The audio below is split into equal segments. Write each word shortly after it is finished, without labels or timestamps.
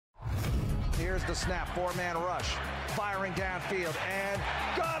Here's the snap, four-man rush, firing downfield, and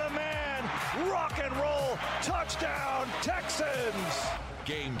got a man! Rock and roll, touchdown, Texans!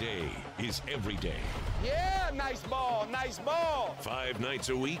 Game day is every day. Yeah, nice ball, nice ball. 5 nights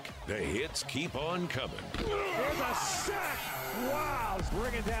a week, the hits keep on coming. There's a sack! Wow,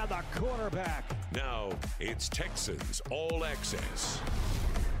 bringing down the quarterback. Now, it's Texans All Access.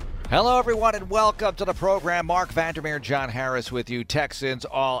 Hello, everyone, and welcome to the program. Mark Vandermeer, John Harris with you. Texans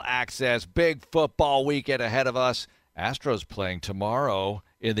All Access. Big football weekend ahead of us. Astros playing tomorrow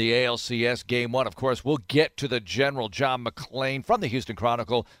in the ALCS Game 1. Of course, we'll get to the General John McClain from the Houston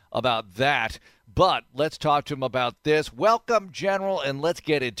Chronicle about that. But let's talk to him about this. Welcome, General, and let's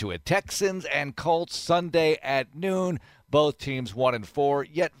get into it. Texans and Colts Sunday at noon. Both teams 1-4,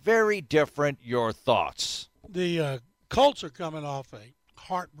 yet very different. Your thoughts? The Colts are coming off a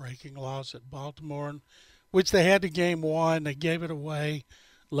heartbreaking loss at Baltimore, which they had to Game 1. They gave it away,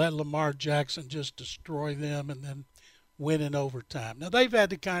 let Lamar Jackson just destroy them, and then win in overtime. Now, they've had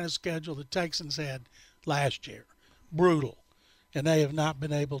the kind of schedule the Texans had last year, brutal, and they have not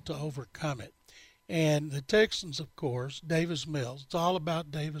been able to overcome it. And the Texans, of course, Davis Mills. It's all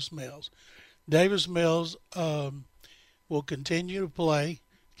about Davis Mills. Davis Mills will continue to play.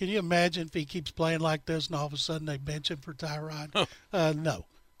 Can you imagine if he keeps playing like this and all of a sudden they bench him for Tyrod? No,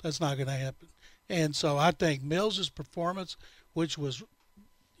 that's not going to happen. And so I think Mills' performance, which was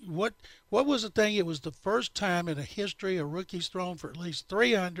what was the thing? It was the first time in a history a rookie's thrown for at least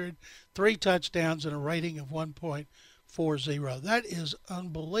 300, 3 touchdowns, and a rating of 1.40. That is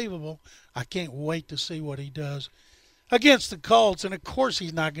unbelievable. I can't wait to see what he does against the Colts. And, of course,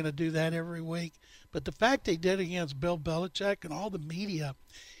 he's not going to do that every week. But the fact he did against Bill Belichick, and all the media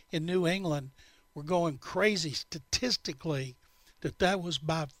in New England were going crazy statistically that was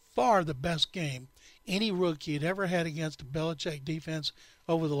by far the best game any rookie had ever had against a Belichick defense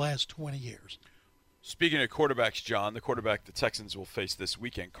over the last 20 years. Speaking of quarterbacks, John, the quarterback the Texans will face this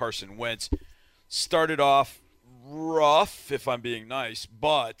weekend, Carson Wentz, started off rough, if I'm being nice,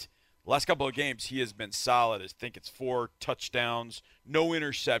 but the last couple of games he has been solid. I think it's 4 touchdowns, no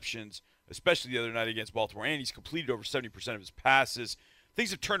interceptions, especially the other night against Baltimore, and he's completed over 70% of his passes.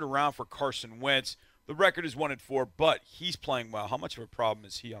 Things have turned around for Carson Wentz. The record is 1-4, but he's playing well. How much of a problem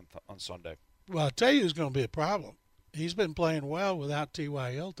is he on Sunday? Well, I'll tell you who's going to be a problem. He's been playing well without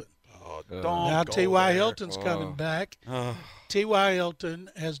T.Y. Hilton. Now T.Y. Hilton's coming back. T.Y. Hilton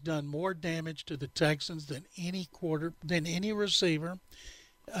has done more damage to the Texans than any receiver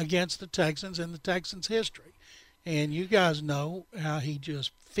against the Texans in the Texans' history. And you guys know how he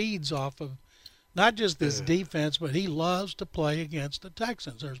just feeds off of not just this defense, but he loves to play against the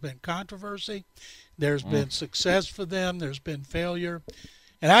Texans. There's been controversy. There's been success for them. There's been failure.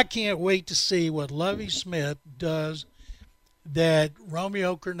 And I can't wait to see what Lovie Smith does that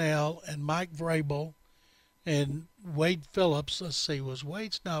Romeo Crennel and Mike Vrabel and Wade Phillips, let's see, was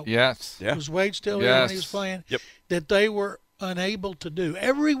Wade? No. Yes. Yeah. Was Wade still here when he was playing? Yep. That they were unable to do.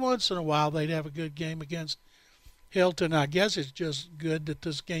 Every once in a while they'd have a good game against Hilton. I guess it's just good that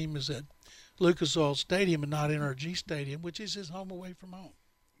this game is at Lucas Oil Stadium and not NRG Stadium, which is his home away from home.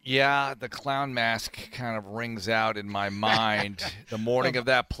 Yeah, the clown mask kind of rings out in my mind the morning of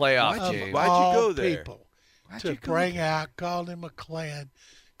that playoff game. Why'd you go there? People to bring out, called him a clown,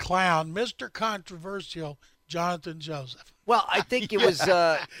 Mr. Controversial, Jonathan Joseph. Well, I think it was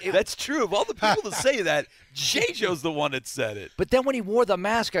That's true. Of all the people to say that, J-Jo's the one that said it. But then when he wore the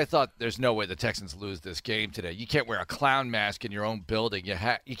mask, I thought, there's no way the Texans lose this game today. You can't wear a clown mask in your own building. You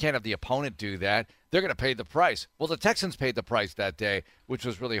can't have the opponent do that. They're going to pay the price. Well, the Texans paid the price that day, which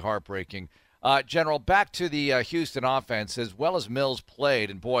was really heartbreaking. General, back to the Houston offense. As well as Mills played,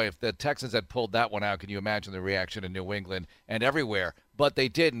 and boy, if the Texans had pulled that one out, can you imagine the reaction in New England and everywhere? But they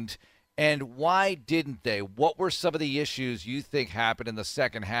didn't. And why didn't they? What were some of the issues you think happened in the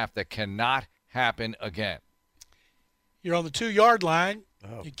second half that cannot happen again? You're on the 2-yard line.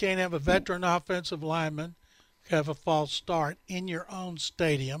 Oh. You can't have a veteran offensive lineman have a false start in your own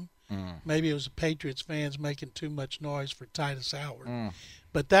stadium. Maybe it was the Patriots fans making too much noise for Titus Howard.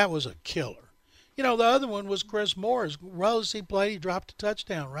 But that was a killer. You know, the other one was Chris Moore. As well as he played, he dropped a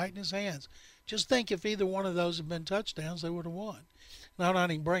touchdown right in his hands. Just think if either one of those had been touchdowns, they would have won. Now, I'm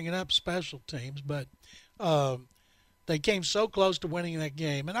not even bringing up special teams, but they came so close to winning that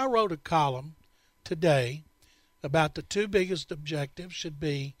game. And I wrote a column today about the 2 biggest objectives should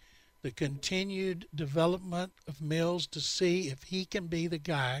be the continued development of Mills to see if he can be the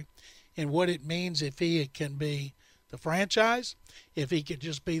guy and what it means if he can be the franchise, if he could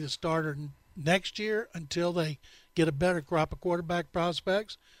just be the starter next year until they get a better crop of quarterback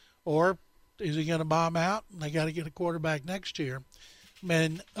prospects, or is he going to bomb out and they got to get a quarterback next year?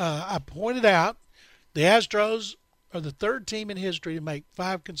 And I pointed out the Astros are the third team in history to make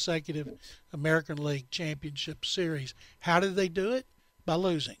 5 consecutive American League Championship Series. How did they do it? By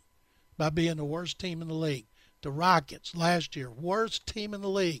losing, by being the worst team in the league. The Rockets last year, worst team in the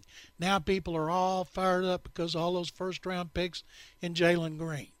league. Now people are all fired up because of all those first-round picks in Jalen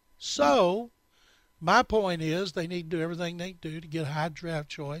Green. So my point is they need to do everything they do to get a high draft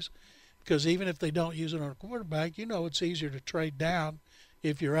choice, because even if they don't use it on a quarterback, it's easier to trade down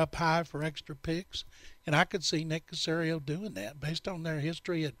if you're up high for extra picks. And I could see Nick Caserio doing that based on their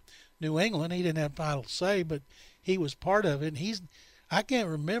history at New England. He didn't have final say, but he was part of it. And I can't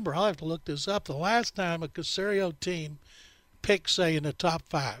remember. I'll have to look this up. The last time a Caserio team picked, say, in the top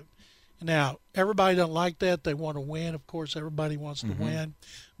 5. Now, everybody doesn't like that. They want to win. Of course, everybody wants to win.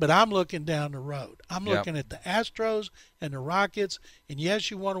 But I'm looking down the road. I'm looking at the Astros and the Rockets. And, yes,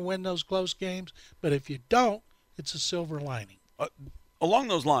 you want to win those close games. But if you don't, it's a silver lining. Along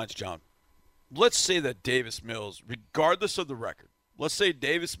those lines, John, let's say that Davis Mills, regardless of the record, let's say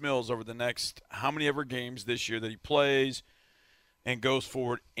Davis Mills over the next how many ever games this year that he plays and goes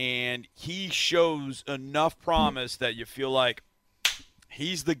forward, and he shows enough promise that you feel like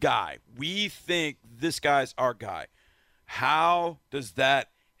he's the guy. We think this guy's our guy. How does that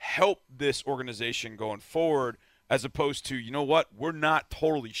help this organization going forward, as opposed to, you know what, we're not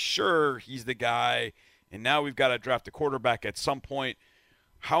totally sure he's the guy, and now we've got to draft a quarterback at some point?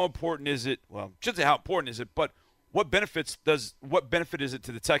 How important is it? Well, I shouldn't say how important is it, but what benefit is it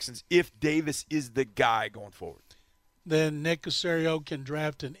to the Texans if Davis is the guy going forward? Then Nick Caserio can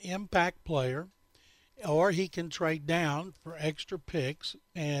draft an impact player, or he can trade down for extra picks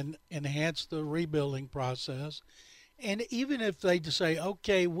and enhance the rebuilding process. And even if they just say,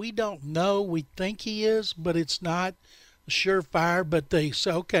 okay, we don't know, we think he is, but it's not a surefire, but they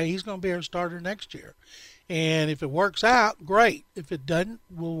say, okay, he's going to be our starter next year. And if it works out, great. If it doesn't,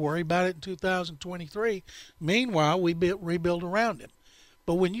 we'll worry about it in 2023. Meanwhile, we rebuild around him.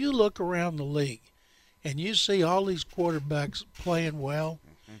 But when you look around the league and you see all these quarterbacks playing well,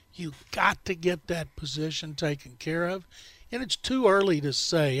 you've got to get that position taken care of. And it's too early to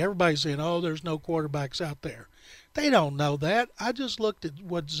say. Everybody's saying, oh, there's no quarterbacks out there. They don't know that. I just looked at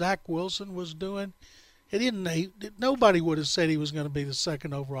what Zach Wilson was doing. Nobody would have said he was going to be the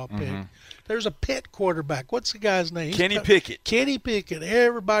second overall pick. There's a Pitt quarterback. What's the guy's name? Kenny Pickett. Kenny Pickett.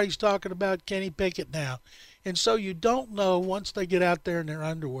 Everybody's talking about Kenny Pickett now. And so you don't know once they get out there in their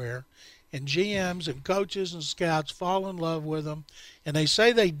underwear and GMs and coaches and scouts fall in love with them. And they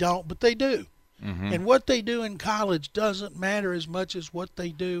say they don't, but they do. And what they do in college doesn't matter as much as what they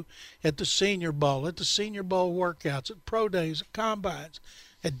do at the Senior Bowl, at the Senior Bowl workouts, at pro days, at combines,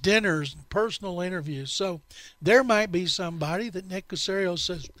 at dinners and personal interviews. So there might be somebody that Nick Caserio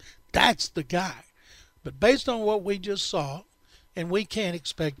says, that's the guy. But based on what we just saw, and we can't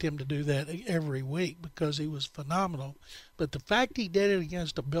expect him to do that every week because he was phenomenal, but the fact he did it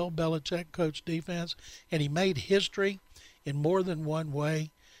against a Bill Belichick coach defense and he made history in more than one way.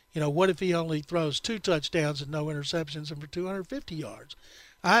 What if he only throws 2 touchdowns and no interceptions and for 250 yards?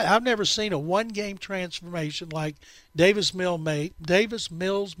 I've never seen a one-game transformation like Davis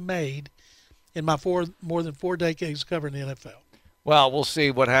Mills made in my more than 4 decades covering the NFL. Well, we'll see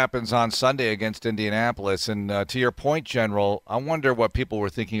what happens on Sunday against Indianapolis. And to your point, General, I wonder what people were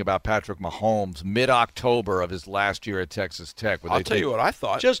thinking about Patrick Mahomes mid-October of his last year at Texas Tech. I'll tell you what I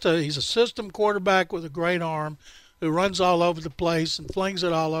thought. He's a system quarterback with a great arm who runs all over the place and flings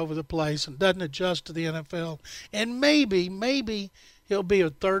it all over the place and doesn't adjust to the NFL. And maybe he'll be a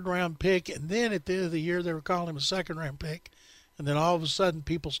third-round pick, and then at the end of the year they were calling him a second-round pick. And then all of a sudden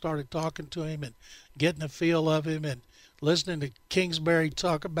people started talking to him and getting a feel of him and listening to Kingsbury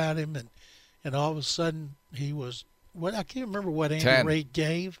talk about him. And all of a sudden he was – I can't remember what Andy Reid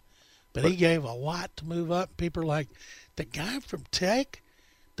gave, but he gave a lot to move up. People are like, the guy from Tech,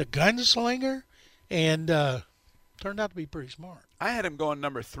 the gunslinger, and turned out to be pretty smart. I had him going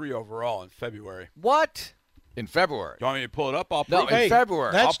number 3 overall in February. What? In February? You want me to pull it up? I'll No, prove it. in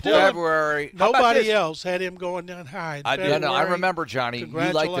February. That's still February. Nobody else had him going down high. In I did. February. I remember, Johnny. You liked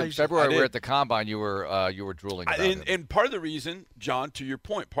him. Congratulations. February, I we were did. at the Combine. You were drooling about him. And part of the reason, John, to your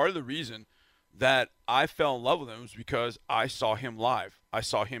point, part of the reason that I fell in love with him was because I saw him live. I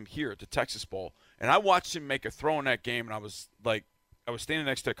saw him here at the Texas Bowl. And I watched him make a throw in that game, and I was standing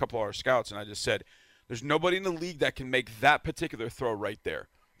next to a couple of our scouts, and I just said, there's nobody in the league that can make that particular throw right there.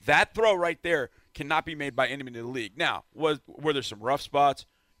 That throw right there cannot be made by anybody in the league. Now, were there some rough spots?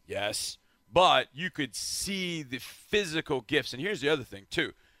 Yes. But you could see the physical gifts. And here's the other thing,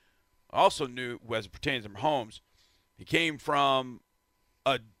 too. I also knew, as it pertains to Mahomes, he came from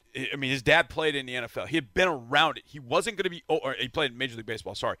I mean, his dad played in the NFL. He had been around it. He wasn't going to be – or he played in Major League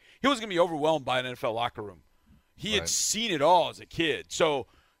Baseball, sorry. He wasn't going to be overwhelmed by an NFL locker room. He had seen it all as a kid. So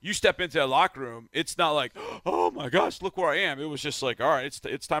you step into that locker room, it's not like, oh, my gosh, look where I am. It was just like, all right,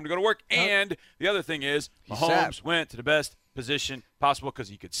 it's time to go to work. And the other thing is Mahomes went to the best position possible because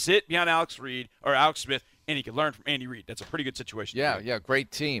he could sit behind Alex Smith, and he could learn from Andy Reid. That's a pretty good situation. Yeah,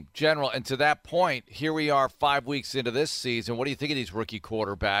 great team. General, and to that point, here we are 5 weeks into this season. What do you think of these rookie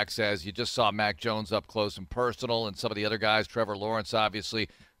quarterbacks as you just saw Mac Jones up close and personal and some of the other guys, Trevor Lawrence, obviously,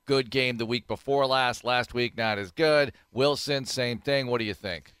 good game the week before last week not as good. Wilson, same thing. What do you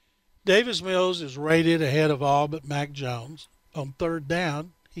think? Davis Mills is rated ahead of all but Mac Jones. On third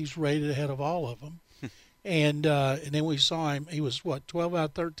down, he's rated ahead of all of them. And then we saw him. He was, 12 out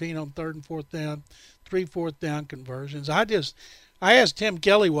of 13 on third and fourth down, 3 fourth down conversions. I asked Tim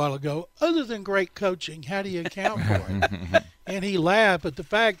Kelly a while ago, other than great coaching, how do you account for it? And he laughed. But the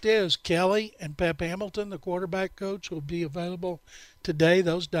fact is, Kelly and Pep Hamilton, the quarterback coach, will be available today.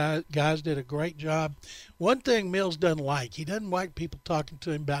 Those guys did a great job. One thing Mills doesn't like, he doesn't like people talking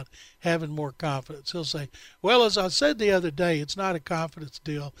to him about having more confidence. He'll say, well, as I said the other day, it's not a confidence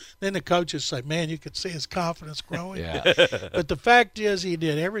deal. Then the coaches say, man, you could see his confidence growing. Yeah. But the fact is, he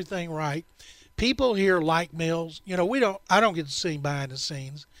did everything right. People here like Mills. You know, I don't get to see him behind the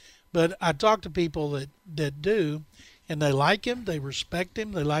scenes, but I talk to people that do, and they like him, they respect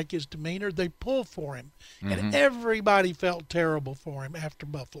him, they like his demeanor, they pull for him. And everybody felt terrible for him after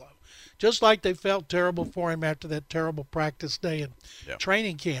Buffalo. Just like they felt terrible for him after that terrible practice day in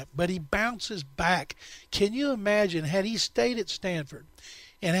training camp. But he bounces back. Can you imagine, had he stayed at Stanford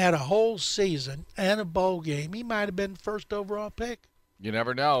and had a whole season and a bowl game, he might have been first overall pick. You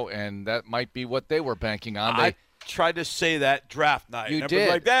never know, and that might be what they were banking on. I tried to say that draft night. You and did.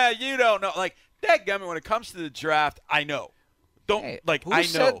 Like, you don't know. Like, dadgummit, when it comes to the draft, I know. Who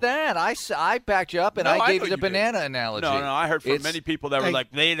said that? I backed you up, and I gave you the banana analogy. No, I heard from many people that were like,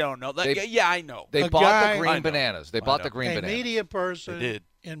 they don't know. I know. They bought the green bananas. They bought the green bananas. A media person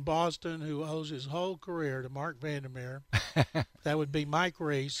in Boston who owes his whole career to Mark Vandermeer, that would be Mike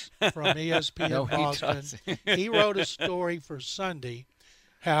Reese from ESPN Boston. He wrote a story for Sunday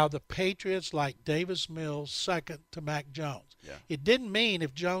how the Patriots like Davis Mills second to Mac Jones. Yeah. It didn't mean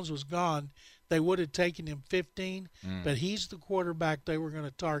if Jones was gone, they would have taken him 15, but he's the quarterback they were going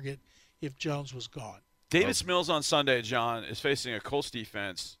to target if Jones was gone. Davis Mills on Sunday, John, is facing a Colts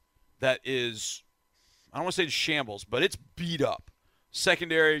defense that is, I don't want to say shambles, but it's beat up.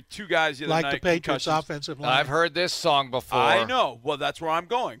 Secondary, 2 guys the other night. Like the Patriots offensive line. I've heard this song before. I know. Well, that's where I'm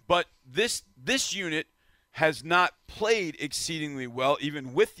going. But this unit has not played exceedingly well,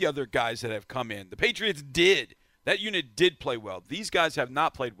 even with the other guys that have come in. The Patriots did. That unit did play well. These guys have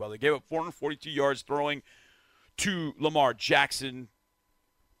not played well. They gave up 442 yards throwing to Lamar Jackson.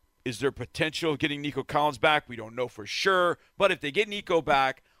 Is there potential of getting Nico Collins back? We don't know for sure. But if they get Nico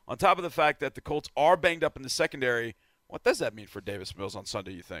back, on top of the fact that the Colts are banged up in the secondary, what does that mean for Davis Mills on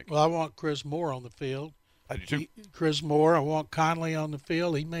Sunday, you think? Well, I want Chris Moore on the field. I do too. Chris Moore. I want Conley on the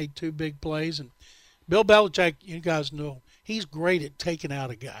field. He made 2 big plays. And Bill Belichick, you guys know, he's great at taking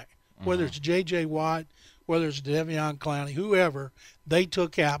out a guy. Whether it's J.J. Watt, whether it's Davion Clowney, whoever, they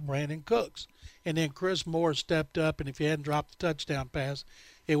took out Brandon Cooks. And then Chris Moore stepped up, and if he hadn't dropped the touchdown pass,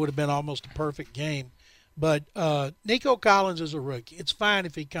 it would have been almost a perfect game. But Nico Collins is a rookie. It's fine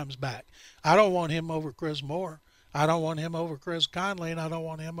if he comes back. I don't want him over Chris Moore. I don't want him over Chris Conley, and I don't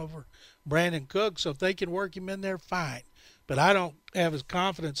want him over Brandon Cooks. So if they can work him in there, fine. But I don't have his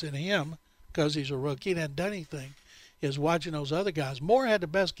confidence in him because he's a rookie and hasn't done anything, is watching those other guys. Moore had the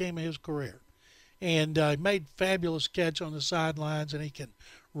best game of his career. And he made fabulous catch on the sidelines, and he can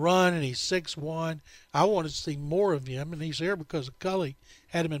run, and he's 6'1". I want to see more of him, and he's here because Cully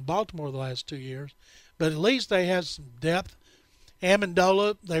had him in Baltimore the last 2 years. But at least they have some depth.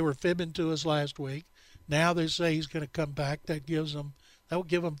 Amendola, they were fibbing to us last week. Now they say he's going to come back. That will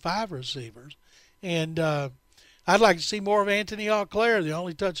give them 5 receivers. And I'd like to see more of Anthony Auclair, the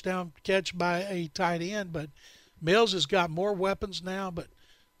only touchdown catch by a tight end. But Mills has got more weapons now, but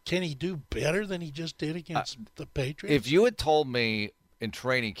can he do better than he just did against the Patriots? If you had told me in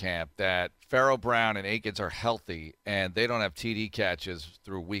training camp that Pharaoh Brown and Akins are healthy and they don't have TD catches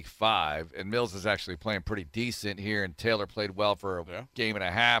through week 5, and Mills is actually playing pretty decent here, and Taylor played well for a game and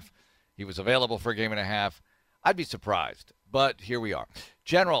a half, he was available for a game and a half, I'd be surprised. But here we are.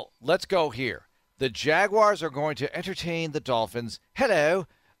 General, let's go here. The Jaguars are going to entertain the Dolphins,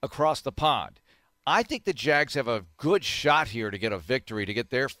 across the pond. I think the Jags have a good shot here to get a victory, to get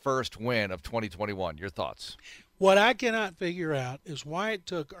their first win of 2021. Your thoughts? What I cannot figure out is why it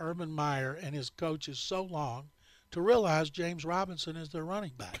took Urban Meyer and his coaches so long to realize James Robinson is their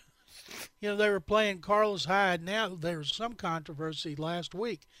running back. You know, they were playing Carlos Hyde. Now, there was some controversy last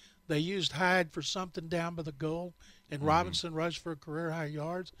week. They used Hyde for something down by the goal, and Robinson rushed for career-high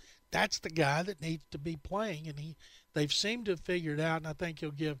yards. That's the guy that needs to be playing, and they've seemed to have figured out, and I think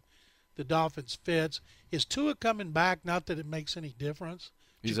he'll give the Dolphins fits. Is Tua coming back? Not that it makes any difference.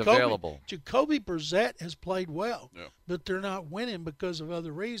 He's available. Jacoby Brissett has played well, but they're not winning because of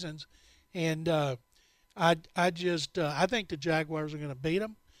other reasons. And I think the Jaguars are going to beat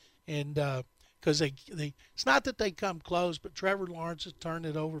them, and because it's not that they come close, but Trevor Lawrence has turned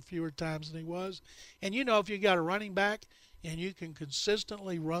it over fewer times than he was. And you know, if you got a running back and you can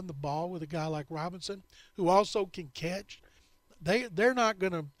consistently run the ball with a guy like Robinson, who also can catch, they're not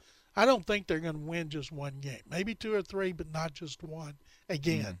going to. I don't think they're going to win just one game. Maybe 2 or 3, but not just one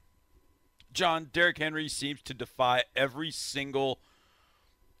again. John, Derrick Henry seems to defy every single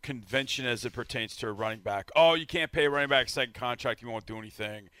convention as it pertains to a running back. Oh, you can't pay a running back a second contract. He won't do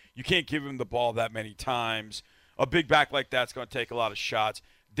anything. You can't give him the ball that many times. A big back like that's going to take a lot of shots.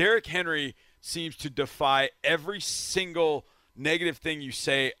 Derrick Henry seems to defy every single negative thing you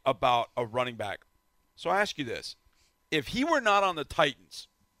say about a running back. So I ask you this. If he were not on the Titans,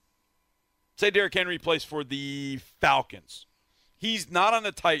 say Derrick Henry plays for the Falcons, he's not on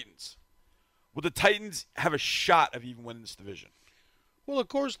the Titans, would the Titans have a shot of even winning this division? Well, of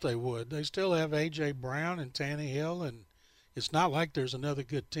course they would. They still have A.J. Brown and Tannehill, and it's not like there's another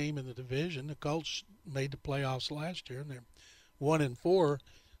good team in the division. The Colts made the playoffs last year, and they're 1-4.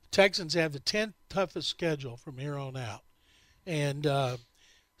 Texans have the 10th toughest schedule from here on out. And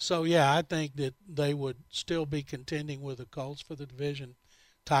so, yeah, I think that they would still be contending with the Colts for the division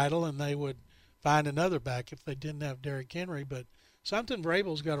title, and they would find another back if they didn't have Derrick Henry. But something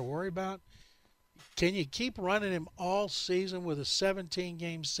Vrabel's got to worry about. Can you keep running him all season with a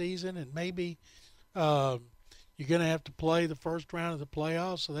 17-game season, and maybe you're going to have to play the first round of the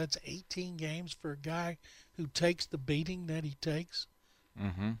playoffs, so that's 18 games for a guy who takes the beating that he takes?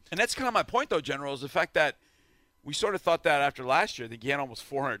 And that's kind of my point, though, General, is the fact that we sort of thought that after last year. I think he had almost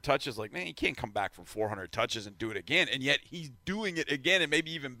 400 touches. Like, man, he can't come back from 400 touches and do it again, and yet he's doing it again and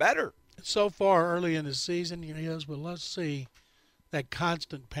maybe even better. So far early in the season, he is, but let's see that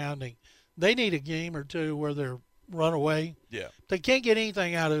constant pounding. They need a game or two where they're run away. Yeah. They can't get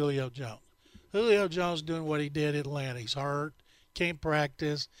anything out of Julio Jones. Julio Jones doing what he did at Atlanta. He's hurt, can't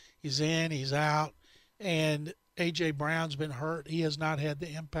practice. He's in, he's out. And A.J. Brown's been hurt. He has not had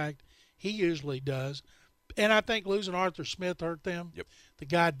the impact he usually does. And I think losing Arthur Smith hurt them. Yep. The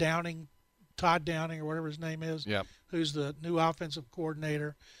guy Downing, Todd Downing or whatever his name is, Yep. who's the new offensive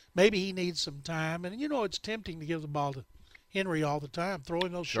coordinator. Maybe he needs some time. And, you know, it's tempting to give the ball to Henry all the time,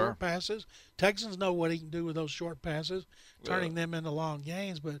 throwing those short passes. Texans know what he can do with those short passes, turning them into long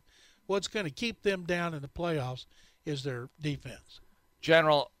gains. But what's going to keep them down in the playoffs is their defense.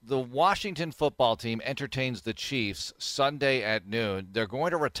 General, the Washington football team entertains the Chiefs Sunday at noon. They're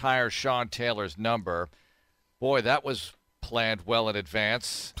going to retire Sean Taylor's number. Boy, that was planned well in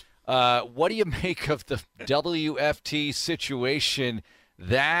advance. What do you make of the WFT situation?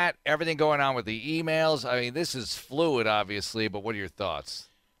 That, everything going on with the emails. I mean, this is fluid, obviously, but what are your thoughts?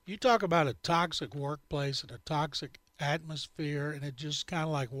 You talk about a toxic workplace and a toxic atmosphere, and it just kind of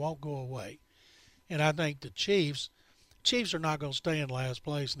like won't go away. And I think the Chiefs are not going to stay in last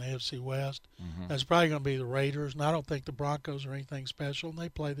place in the AFC West. That's probably going to be the Raiders, and I don't think the Broncos are anything special, and they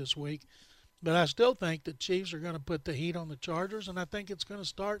play this week. But I still think the Chiefs are going to put the heat on the Chargers, and I think it's going to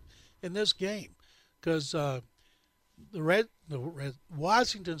start in this game because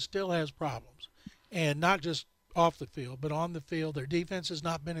Washington still has problems, and not just off the field, but on the field. Their defense has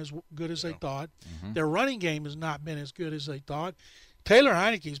not been as good as they thought. Their running game has not been as good as they thought. Taylor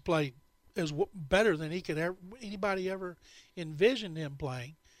Heineke's played better than anybody ever envisioned him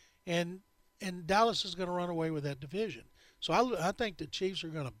playing, and Dallas is going to run away with that division. So I think the Chiefs are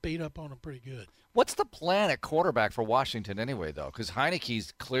going to beat up on them pretty good. What's the plan at quarterback for Washington anyway, though? Because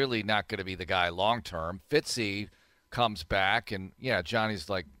Heineke's clearly not going to be the guy long term. Fitzy comes back, and Johnny's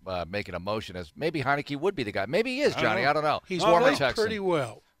like making a motion as maybe Heinicke would be the guy. Maybe he is, Johnny. I don't know. He's former played Texan. pretty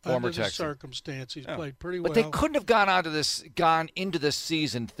well. Former under the Texan. circumstance, he's played pretty well. But they couldn't have gone into this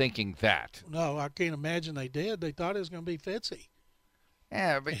season thinking that. No, I can't imagine they did. They thought it was going to be Fitzy.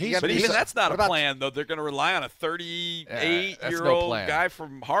 Yeah, but But even that's not a plan, though. They're going to rely on a 38-year-old guy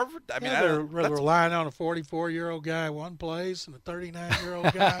from Harvard. I mean, they're relying on a 44-year-old guy one place and a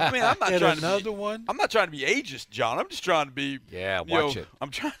 39-year-old guy. I mean, I'm not trying another one. I'm not trying to be ageist, John. I'm just trying to be. Watch it.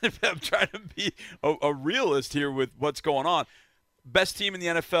 I'm trying to be a realist here with what's going on. Best team in the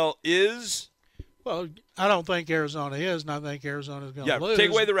NFL is. Well, I don't think Arizona is, and I think Arizona is going to lose.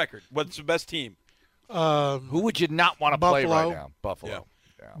 Take away the record. What's the best team? Who would you not want to play right Buffalo. now? Buffalo.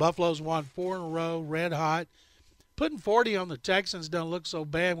 Yeah. Buffalo's won 4 in a row, red hot. Putting 40 on the Texans doesn't look so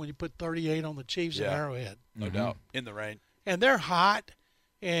bad when you put 38 on the Chiefs in Arrowhead. No doubt. In the rain. And they're hot,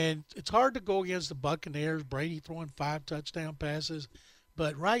 and it's hard to go against the Buccaneers. Brady throwing 5 touchdown passes.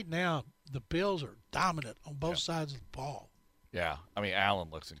 But right now, the Bills are dominant on both sides of the ball. Yeah. I mean, Allen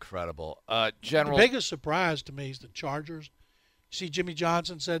looks incredible. General. The biggest surprise to me is the Chargers. See, Jimmy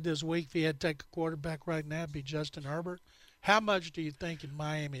Johnson said this week if he had to take a quarterback right now, it'd be Justin Herbert. How much do you think in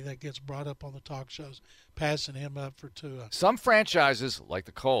Miami that gets brought up on the talk shows, passing him up for Tua? Some franchises, like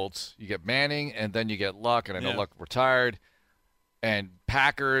the Colts, you get Manning and then you get Luck, and I know Luck retired. And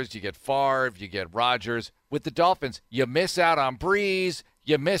Packers, you get Favre, you get Rodgers. With the Dolphins, you miss out on Breeze,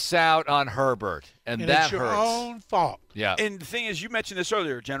 you miss out on Herbert, and that it's your hurts. own fault. Yeah. And the thing is, you mentioned this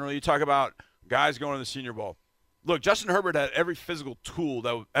earlier, General. You talk about guys going to the Senior Bowl. Look, Justin Herbert had every physical tool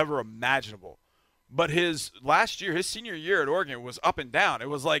that was ever imaginable. But his last year, his senior year at Oregon was up and down. It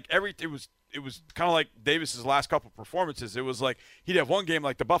was like it was kind of like Davis's last couple performances. It was like he'd have one game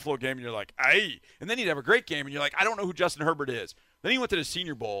like the Buffalo game, and you're like, aye. And then he'd have a great game, and you're like, I don't know who Justin Herbert is. Then he went to the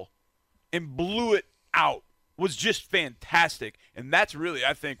Senior Bowl and blew it out. Was just fantastic. And that's really,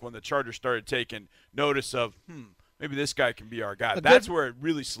 I think, when the Chargers started taking notice of, maybe this guy can be our guy. That's where it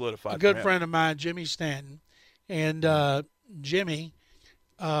really solidified. A good friend of mine, Jimmy Stanton, and Jimmy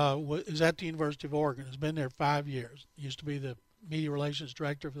is at the University of Oregon. Has been there 5 years. Used to be the media relations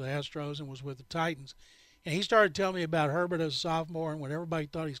director for the Astros and was with the Titans. And he started telling me about Herbert as a sophomore, and when everybody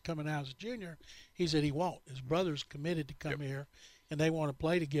thought he's coming out as a junior, he said he won't. His brother's committed to come here, and they want to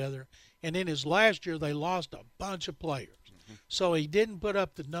play together. And in his last year, they lost a bunch of players. So he didn't put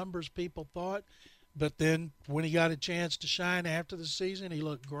up the numbers people thought. But then when he got a chance to shine after the season, he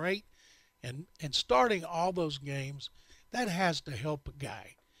looked great. And starting all those games, that has to help a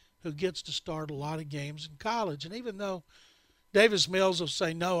guy who gets to start a lot of games in college. And even though Davis Mills will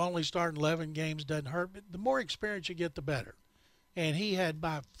say, no, only starting 11 games doesn't hurt, but the more experience you get, the better. And he had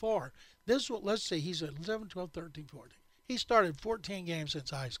by far, let's see, he's at 11, 12, 13, 14. He started 14 games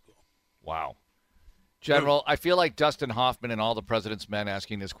since high school. Wow. General, I feel like Dustin Hoffman and all the President's Men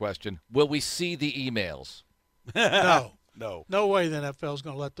asking this question. Will we see the emails? No. No. No way the NFL is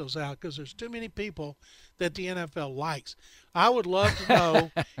going to let those out because there's too many people that the NFL likes. I would love to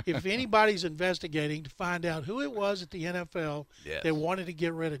know if anybody's investigating to find out who it was at the NFL that wanted to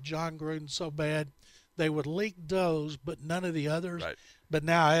get rid of John Gruden so bad they would leak those, but none of the others. Right. But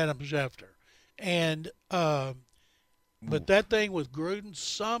now Adam Schefter. And but that thing with Gruden,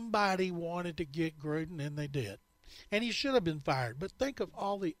 somebody wanted to get Gruden, and they did. And he should have been fired. But think of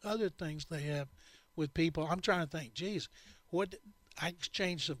all the other things they have with people. I'm trying to think, geez, I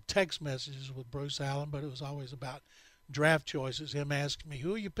exchanged some text messages with Bruce Allen, but it was always about draft choices, him asking me,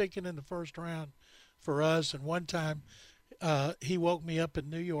 who are you picking in the first round for us? And one time he woke me up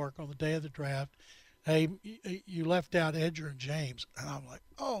in New York on the day of the draft. Hey, you left out Edgerrin James. And I'm like,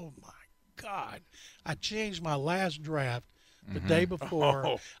 oh, my God. I changed my last draft the day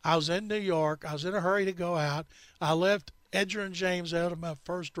before. I was in New York. I was in a hurry to go out. I left Edgerrin James out of my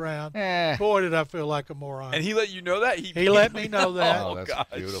first round. Boy, did I feel like a moron. And he let you know that? He let me know that. Oh, that's gosh.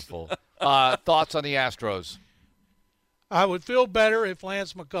 beautiful. Thoughts on the Astros? I would feel better if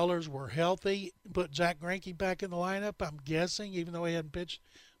Lance McCullers were healthy. Put Zach Greinke back in the lineup, I'm guessing, even though he hadn't pitched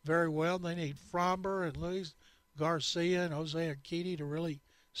very well. They need Fromber and Luis Garcia and Jose Urquidy to really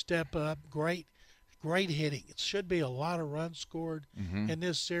step up. Great hitting. It should be a lot of runs scored in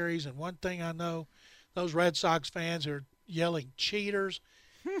this series. And one thing I know, those Red Sox fans who are yelling cheaters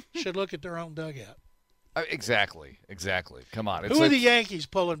should look at their own dugout. Exactly. Come on. Who are the Yankees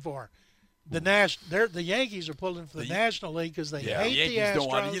pulling for? The Yankees are pulling for the National League because they hate the Yankees the Astros. Don't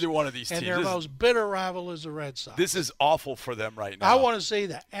want either one of these teams. And their most bitter rival is the Red Sox. This is awful for them right now. I want to see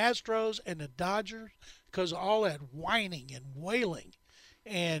the Astros and the Dodgers because of all that whining and wailing.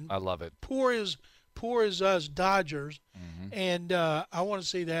 And I love it. Poor as us Dodgers. And I want to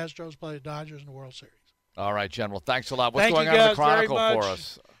see the Astros play the Dodgers in the World Series. All right, General. Thanks a lot. What's Thank going you on in the guys very Chronicle much. for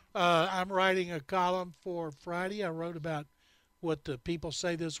us? I'm writing a column for Friday. I wrote about what the people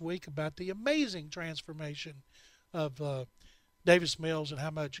say this week about the amazing transformation of Davis Mills and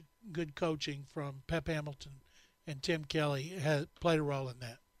how much good coaching from Pep Hamilton and Tim Kelly has played a role in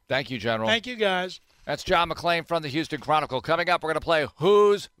that. Thank you, General. Thank you, guys. That's John McClain from the Houston Chronicle. Coming up, we're going to play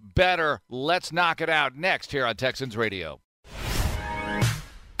Who's Better? Let's knock it out next here on Texans Radio.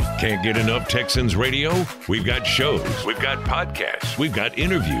 Can't get enough Texans Radio? We've got shows, we've got podcasts, we've got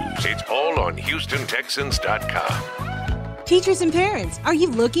interviews. It's all on HoustonTexans.com. Teachers and parents, are you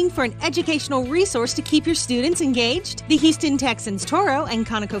looking for an educational resource to keep your students engaged? The Houston Texans Toro and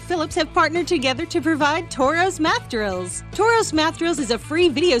ConocoPhillips have partnered together to provide Toro's Math Drills. Toro's Math Drills is a free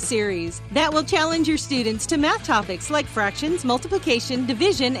video series that will challenge your students to math topics like fractions, multiplication,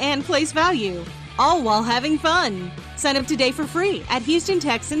 division, and place value, all while having fun. Sign up today for free at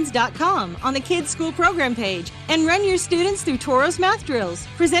HoustonTexans.com on the Kids School Program page and run your students through Toro's Math Drills,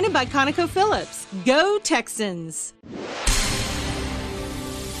 presented by ConocoPhillips. Go Texans!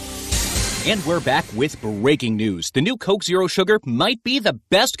 And we're back with breaking news. The new Coke Zero Sugar might be the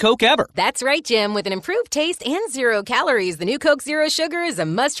best Coke ever. That's right, Jim. With an improved taste and 0 calories, the new Coke Zero Sugar is a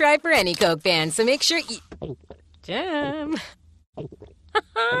must-try for any Coke fan. So make sure you... Jim.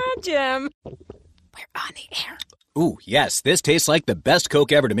 Jim. We're on the air. Ooh, yes, this tastes like the best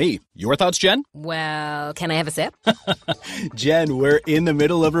Coke ever to me. Your thoughts, Jen? Well, can I have a sip? Jen, we're in the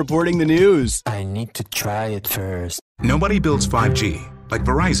middle of reporting the news. I need to try it first. Nobody builds 5G like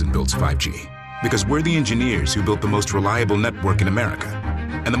Verizon builds 5G, because we're the engineers who built the most reliable network in America.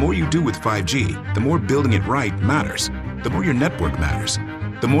 And the more you do with 5G, the more building it right matters. The more your network matters.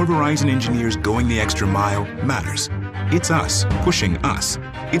 The more Verizon engineers going the extra mile matters. It's us pushing us.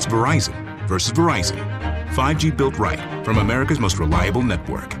 It's Verizon versus Verizon. 5G built right from America's most reliable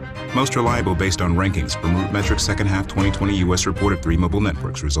network. Most reliable based on rankings from RootMetrics second half 2020 U.S. report of 3 mobile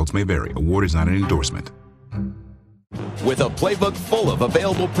networks. Results may vary. Award is not an endorsement. With a playbook full of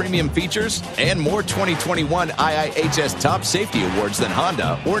available premium features and more 2021 IIHS Top Safety Awards than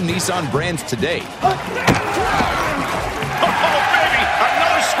Honda or Nissan brands today. Oh, baby!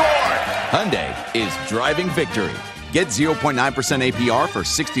 Another score! Hyundai is driving victory. Get 0.9% APR for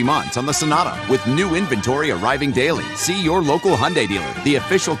 60 months on the Sonata with new inventory arriving daily. See your local Hyundai dealer, the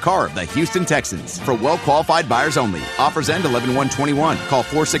official car of the Houston Texans. For well-qualified buyers only. Offers end 11/1/21. Call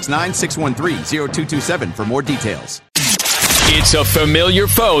 469-613-0227 for more details. It's a familiar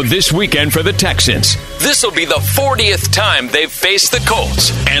foe this weekend for the Texans. This will be the 40th time they've faced the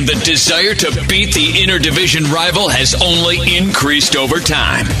Colts, and the desire to beat the interdivision rival has only increased over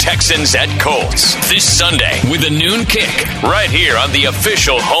time. Texans at Colts this Sunday with a noon kick right here on the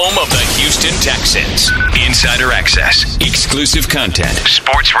official home of the Houston Texans. Insider access, exclusive content,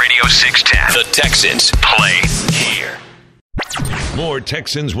 Sports Radio 610. The Texans play here. More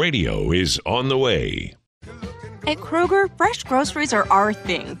Texans radio is on the way. At Kroger, fresh groceries are our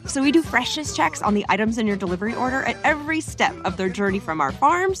thing, so we do freshness checks on the items in your delivery order at every step of their journey from our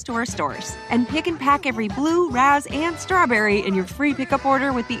farms to our stores. And pick and pack every blue, raz, and strawberry in your free pickup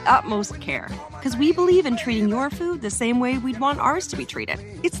order with the utmost care. Because we believe in treating your food the same way we'd want ours to be treated.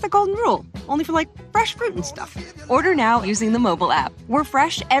 It's the golden rule, only for fresh fruit and stuff. Order now using the mobile app. We're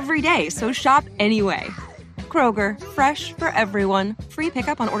fresh every day, so shop anyway. Kroger, fresh for everyone. Free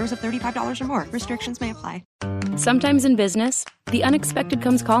pickup on orders of $35 or more. Restrictions may apply. Sometimes in business, the unexpected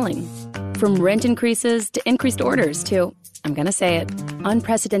comes calling. From rent increases to increased orders to, I'm going to say it,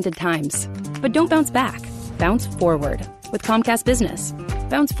 unprecedented times. But don't bounce back. Bounce forward with Comcast Business.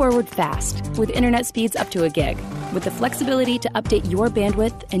 Bounce forward fast with internet speeds up to a gig, with the flexibility to update your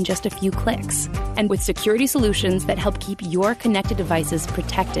bandwidth in just a few clicks, and with security solutions that help keep your connected devices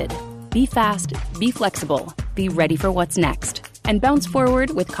protected. Be fast, be flexible, be ready for what's next, and bounce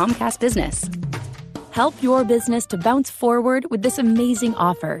forward with Comcast Business. Help your business to bounce forward with this amazing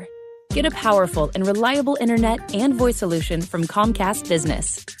offer. Get a powerful and reliable internet and voice solution from Comcast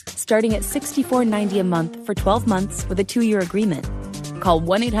Business, starting at $64.90 a month for 12 months with a 2-year agreement. Call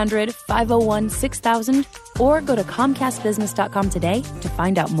 1-800-501-6000 or go to ComcastBusiness.com today to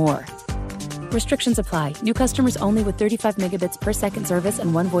find out more. Restrictions apply. New customers only with 35 megabits per second service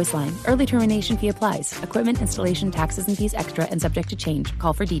and 1 voice line. Early termination fee applies. Equipment, installation, taxes, and fees extra and subject to change.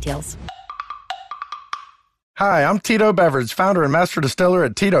 Call for details. Hi, I'm Tito Beverage, founder and master distiller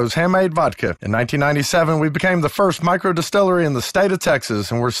at Tito's Handmade Vodka. In 1997, we became the first micro distillery in the state of Texas,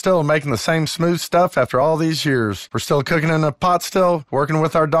 and we're still making the same smooth stuff after all these years. We're still cooking in a pot still, working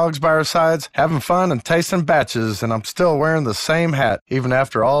with our dogs by our sides, having fun and tasting batches, and I'm still wearing the same hat, even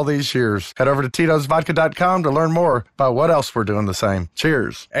after all these years. Head over to Tito'sVodka.com to learn more about what else we're doing the same.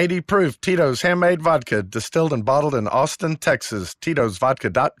 Cheers. 80 proof Tito's Handmade Vodka, distilled and bottled in Austin, Texas.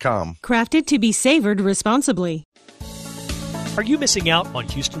 Tito'sVodka.com. Crafted to be savored responsibly. Are you missing out on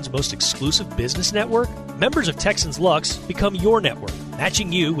Houston's most exclusive business network? Members of Texans Lux become your network,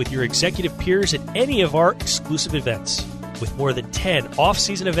 matching you with your executive peers at any of our exclusive events. With more than 10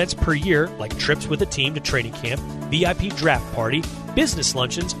 off-season events per year, like trips with a team to training camp, VIP draft party, business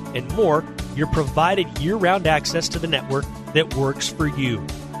luncheons, and more, you're provided year-round access to the network that works for you.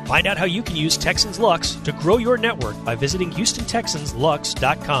 Find out how you can use Texans Lux to grow your network by visiting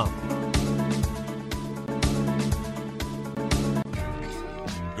HoustonTexansLux.com.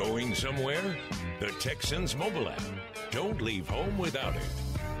 Going somewhere? The Texans mobile app. Don't leave home without it.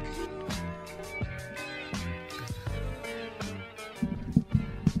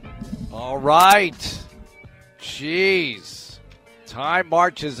 All right. Jeez. Time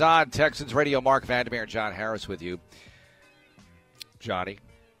marches on. Texans Radio, Mark Vandermeer and John Harris with you. Johnny.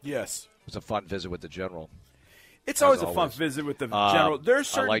 Yes. It was a fun visit with the General. It's always a fun visit with the General. There's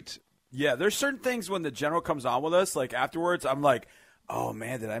certain things when the General comes on with us, like afterwards, I'm like, oh,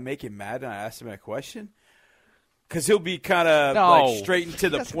 man, did I make him mad and I asked him a question? Because he'll be kind of straight and to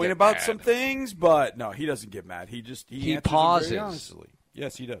the point about some things, but no, he doesn't get mad. He pauses. Very honestly.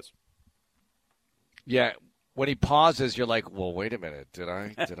 Yes, he does. Yeah, when he pauses, you're like, well, wait a minute. Did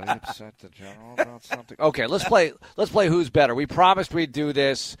I upset the General about something? Okay, let's play Who's Better. We promised we'd do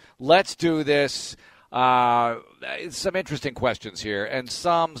this. Let's do this. Some interesting questions here, and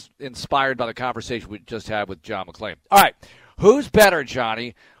some inspired by the conversation we just had with John McClain. All right, who's better,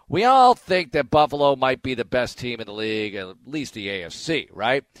 Johnny? We all think that Buffalo might be the best team in the league, at least the AFC,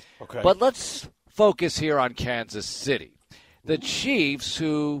 right? Okay. But let's focus here on Kansas City. The Chiefs,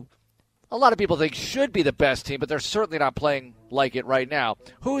 who a lot of people think should be the best team, but they're certainly not playing like it right now.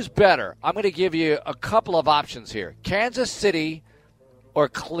 Who's better? I'm going to give you a couple of options here. Kansas City or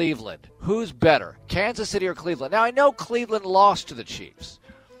Cleveland? Who's better, Kansas City or Cleveland? Now, I know Cleveland lost to the Chiefs,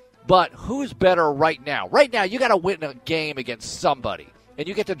 but who's better right now? Right now, you got to win a game against somebody, and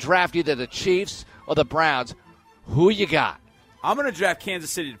you get to draft either the Chiefs or the Browns. Who you got? I'm going to draft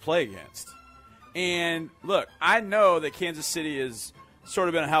Kansas City to play against. And, look, I know that Kansas City has sort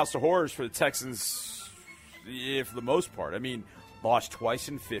of been a house of horrors for the Texans for the most part. I mean, lost twice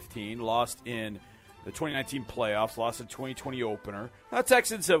in 15, lost in the 2019 playoffs, lost the 2020 opener. Now,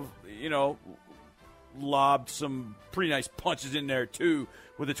 Texans have, lobbed some pretty nice punches in there, too,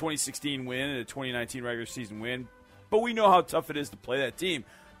 with the 2016 win and the 2019 regular season win. But we know how tough it is to play that team.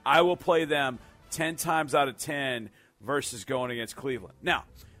 I will play them 10 times out of 10 versus going against Cleveland. Now,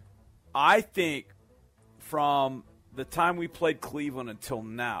 I think from the time we played Cleveland until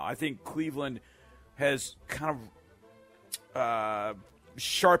now, I think Cleveland has kind of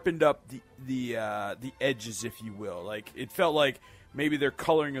sharpened up the edges, if you will. Like, it felt like maybe their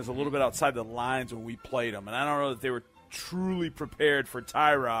coloring was a little bit outside the lines when we played them, and I don't know that they were truly prepared for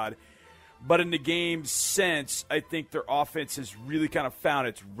Tyrod. But in the game since, I think their offense has really kind of found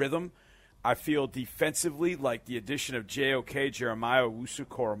its rhythm. I feel defensively like the addition of JOK, Jeremiah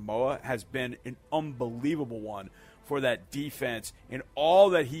Owusu-Koramoah, has been an unbelievable one for that defense and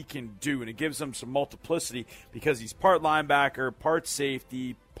all that he can do. And it gives them some multiplicity because he's part linebacker, part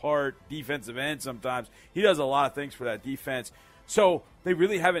safety, part defensive end sometimes. He does a lot of things for that defense. So they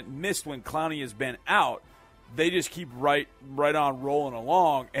really haven't missed when Clowney has been out. They just keep right on rolling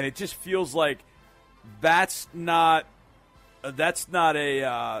along, and it just feels like that's not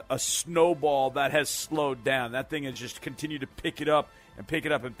a snowball that has slowed down. That thing has just continued to pick it up and pick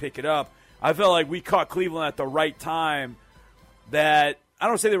it up and pick it up. I felt like we caught Cleveland at the right time. That I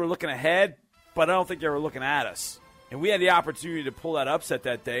don't say they were looking ahead, but I don't think they were looking at us. And we had the opportunity to pull that upset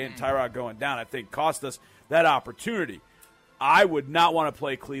that day, and Tyrod going down, I think, cost us that opportunity. I would not want to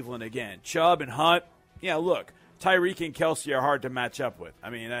play Cleveland again. Chubb and Hunt. Yeah, look, Tyreek and Kelsey are hard to match up with. I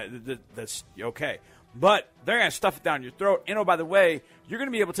mean, that's okay. But they're going to stuff it down your throat. And, oh, by the way, you're going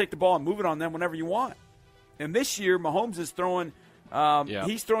to be able to take the ball and move it on them whenever you want. And this year, Mahomes is throwing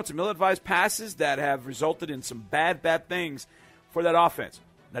he's throwing some ill-advised passes that have resulted in some bad things for that offense.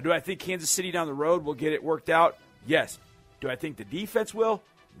 Now, do I think Kansas City down the road will get it worked out? Yes. Do I think the defense will?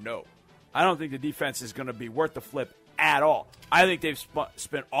 No. I don't think the defense is going to be worth the flip at all. I think they've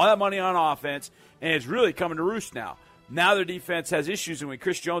spent all that money on offense, and it's really coming to roost now. Now their defense has issues, and when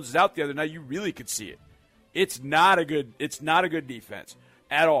Chris Jones is out the other night, you really could see it. It's not a good defense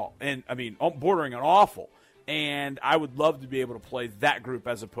at all, and I mean bordering on awful. And I would love to be able to play that group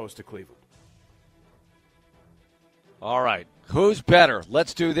as opposed to Cleveland. All right, who's better?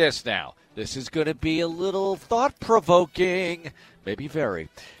 Let's do this now. This is going to be a little thought-provoking, maybe very.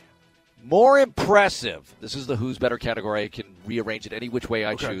 More impressive. This is the Who's Better category. I can rearrange it any which way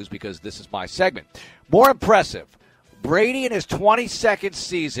I choose because this is my segment. More impressive. Brady in his 22nd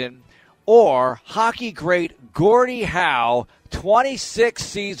season or hockey great Gordie Howe, 26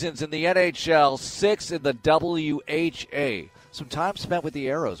 seasons in the NHL, 6 in the WHA. Some time spent with the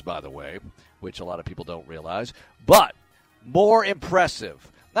Arrows, by the way, which a lot of people don't realize. But more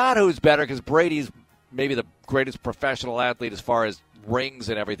impressive. Not who's better, because Brady's maybe the greatest professional athlete as far as rings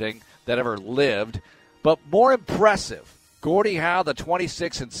and everything that ever lived. But more impressive. Gordie Howe, the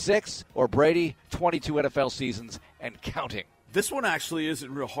 26-6, or Brady, 22 NFL seasons and counting. This one actually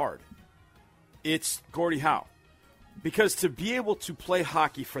isn't real hard. It's Gordie Howe. Because to be able to play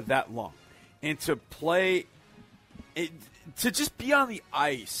hockey for that long and to play to just be on the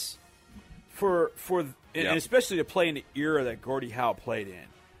ice and especially to play in the era that Gordie Howe played in,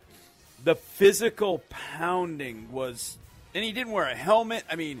 the physical pounding was, and he didn't wear a helmet.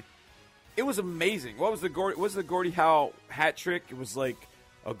 I mean, it was amazing. What was the Gordie Howe hat trick? It was like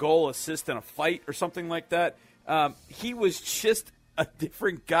a goal, assist, and a fight or something like that. He was just a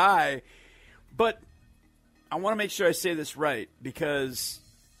different guy. But I want to make sure I say this right, because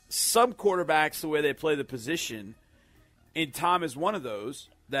some quarterbacks, the way they play the position, and Tom is one of those,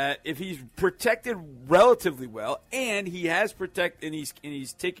 that if he's protected relatively well and he has and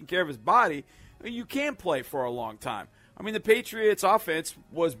he's taking care of his body, you can play for a long time. I mean, the Patriots' offense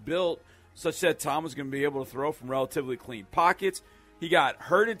was built such that Tom was going to be able to throw from relatively clean pockets. He got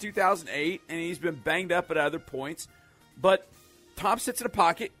hurt in 2008, and he's been banged up at other points. But Tom sits in a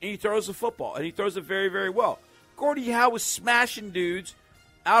pocket, and he throws the football, and he throws it very, very well. Gordie Howe was smashing dudes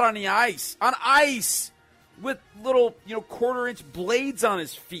out on the ice, with little, quarter-inch blades on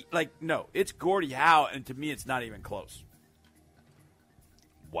his feet. Like, no, it's Gordie Howe, and to me, it's not even close.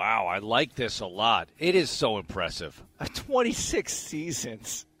 Wow, I like this a lot. It is so impressive. 26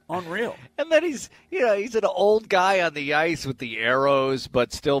 seasons. Unreal. And then he's an old guy on the ice with the arrows,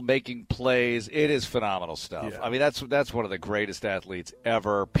 but still making plays. It is phenomenal stuff. Yeah. I mean, that's one of the greatest athletes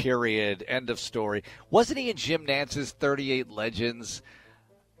ever, period, end of story. Wasn't he in Jim Nance's 38 Legends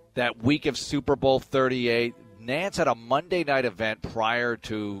that week of Super Bowl 38? Nance had a Monday night event prior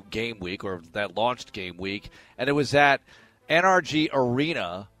to game week, or that launched game week, and it was at NRG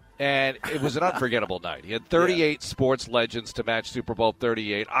Arena. And it was an unforgettable night. He had 38 sports legends to match Super Bowl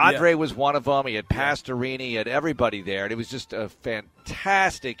 38. Andre was one of them. He had Pastorini. He had everybody there. And it was just a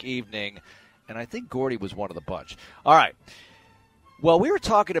fantastic evening. And I think Gordie was one of the bunch. All right. Well, we were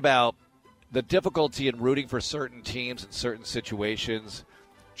talking about the difficulty in rooting for certain teams in certain situations.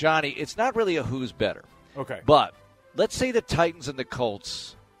 Johnny, it's not really a who's better. Okay. But let's say the Titans and the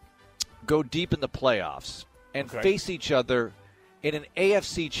Colts go deep in the playoffs and face each other in an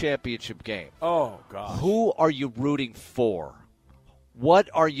AFC championship game. Oh, gosh. Who are you rooting for? What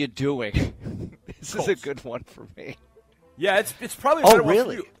are you doing? This Colts. Is a good one for me. Yeah, it's probably a better one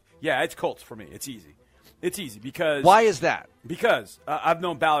really? For you. Yeah, it's Colts for me. It's easy. It's easy because... Why is that? Because I've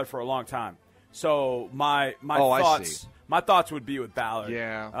known Ballard for a long time. So my thoughts would be with Ballard.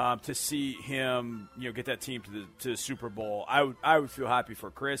 Yeah. To see him, get that team to the Super Bowl. I would feel happy for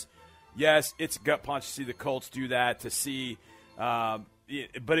Chris. Yes, it's a gut punch to see the Colts do that, to see...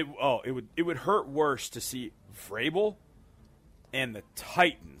 but it would hurt worse to see Vrabel and the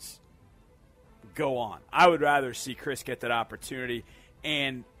Titans go on. I would rather see Chris get that opportunity,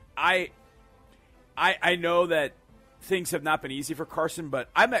 and I know that things have not been easy for Carson, but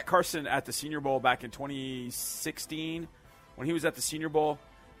I met Carson at the Senior Bowl back in 2016 when he was at the Senior Bowl,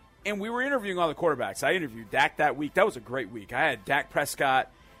 and we were interviewing all the quarterbacks. I interviewed Dak that week. That was a great week. I had Dak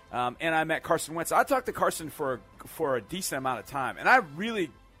Prescott. And I met Carson Wentz. I talked to Carson for a decent amount of time, and I really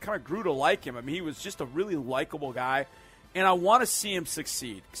kind of grew to like him. I mean, he was just a really likable guy, and I want to see him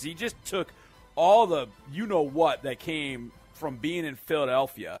succeed because he just took all the you-know-what that came from being in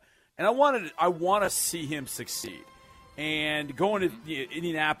Philadelphia, and I want to see him succeed. And going to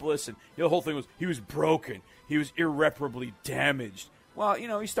Indianapolis, and the whole thing was he was broken. He was irreparably damaged. Well,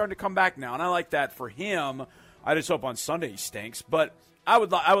 he's starting to come back now, and I like that for him. I just hope on Sunday he stinks, but I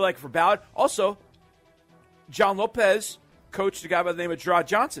would like it for Ballard. Also, John Lopez coached a guy by the name of Gerard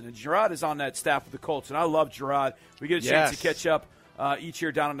Johnson, and Gerard is on that staff with the Colts, and I love Gerard. We get a chance to catch up each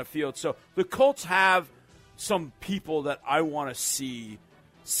year down on the field. So the Colts have some people that I want to see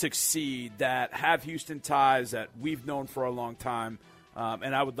succeed that have Houston ties that we've known for a long time,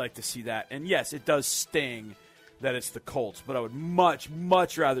 and I would like to see that. And, yes, it does sting that it's the Colts, but I would much,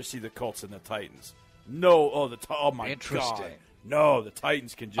 much rather see the Colts than the Titans. Oh my God. No, the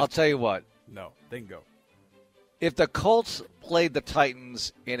Titans can just... I'll tell you what. No, they can go. If the Colts played the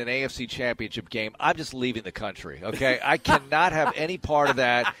Titans in an AFC championship game, I'm just leaving the country, okay? I cannot have any part of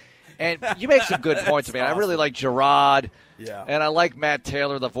that. And you make some good points, man. Awesome. I really like Gerard. Yeah. And I like Matt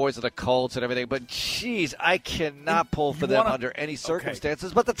Taylor, the voice of the Colts and everything. But, geez, I cannot pull for them under any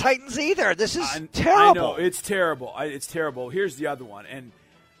circumstances. Okay. But the Titans either. This is terrible. I know. It's terrible. It's terrible. Here's the other one. And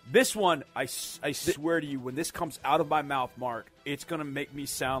this one, I swear to you, when this comes out of my mouth, Mark, it's going to make me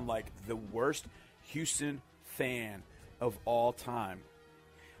sound like the worst Houston fan of all time.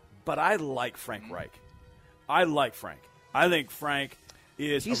 But I like Frank Reich. I like Frank. I think Frank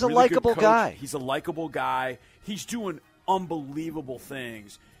is He's a really likable good guy. He's a likable guy. He's doing unbelievable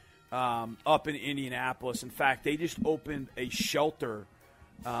things up in Indianapolis. In fact, they just opened a shelter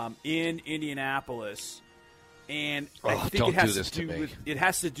in Indianapolis. And I think don't do this to me. It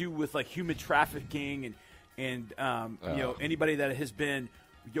has to do with like human trafficking and anybody that has been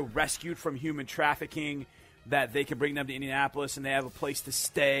rescued from human trafficking, that they can bring them to Indianapolis and they have a place to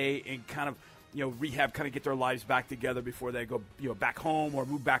stay and kind of rehab, kind of get their lives back together before they go back home or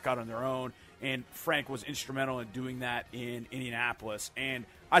move back out on their own. And Frank was instrumental in doing that in Indianapolis. And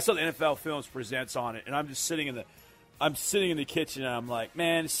I saw the NFL Films Presents on it, and I'm just sitting in the kitchen, and I'm like,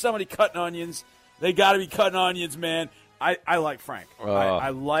 man, somebody cutting onions. They got to be cutting onions, man. I like Frank. I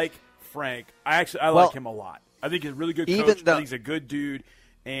like Frank. I like him a lot. I think he's a really good coach. I think he's a good dude,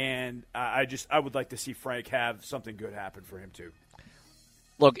 and I would like to see Frank have something good happen for him too.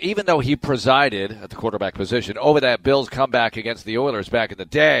 Look, even though he presided at the quarterback position over that Bills comeback against the Oilers back in the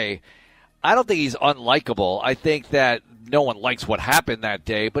day, I don't think he's unlikable. I think that no one likes what happened that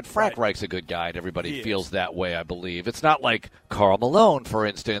day, but Frank Reich's a good guy, and everybody feels that way, I believe. It's not like Karl Malone, for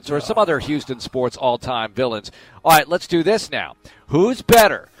instance, or some other Houston sports all-time villains. All right, let's do this now. Who's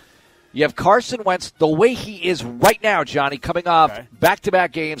better? You have Carson Wentz, the way he is right now, Johnny, coming off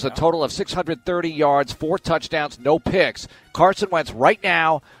back-to-back games, a total of 630 yards, 4 touchdowns, no picks. Carson Wentz right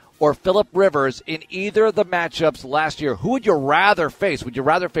now, or Phillip Rivers in either of the matchups last year. Who would you rather face? Would you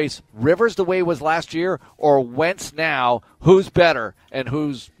rather face Rivers the way he was last year, or Wentz now? Who's better and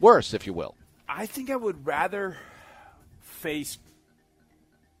who's worse, if you will? I think I would rather face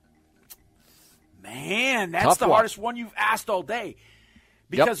 – man, that's Tough the one. hardest one you've asked all day.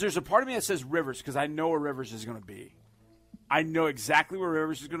 Because there's a part of me that says Rivers, because I know where Rivers is going to be. I know exactly where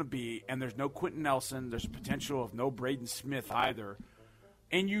Rivers is going to be, and there's no Quentin Nelson. There's potential of no Braden Smith either.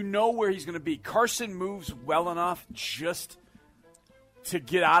 And you know where he's going to be. Carson moves well enough just to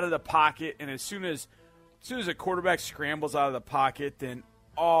get out of the pocket, and as soon as a quarterback scrambles out of the pocket, then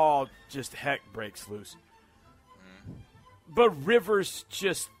all just heck breaks loose. But Rivers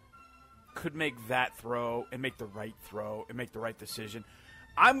just could make that throw and make the right throw and make the right decision.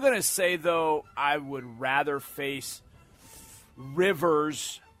 I'm going to say, though, I would rather face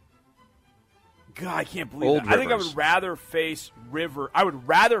Rivers. God, I can't believe that. I think I would rather face Rivers. I would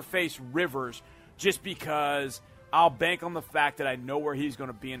rather face Rivers just because I'll bank on the fact that I know where he's going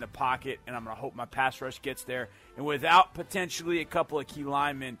to be in the pocket, and I'm going to hope my pass rush gets there. And without potentially a couple of key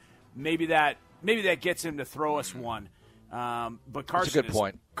linemen, maybe that gets him to throw us one. But That's a good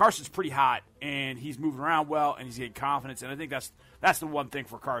point. Carson's pretty hot, and he's moving around well, and he's getting confidence. And I think that's the one thing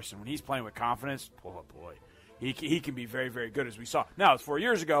for Carson. When he's playing with confidence, oh boy, he can be very, very good, as we saw. Now, it's 4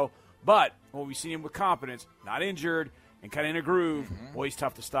 years ago, but when we see him with confidence, not injured, and kind of in a groove, boy, he's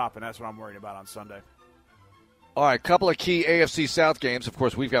tough to stop, and that's what I'm worried about on Sunday. All right, couple of key AFC South games. Of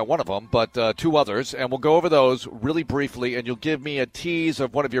course, we've got one of them, but 2 others, and we'll go over those really briefly, and you'll give me a tease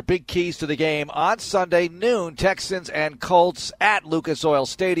of one of your big keys to the game on Sunday, noon, Texans and Colts at Lucas Oil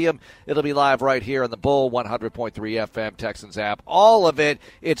Stadium. It'll be live right here on the Bull 100.3 FM Texans app. All of it,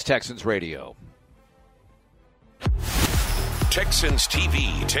 it's Texans Radio. Texans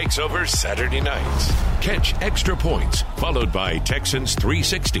TV takes over Saturday nights. Catch Extra Points, followed by Texans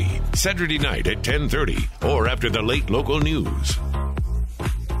 360, Saturday night at 10:30 or after the late local news.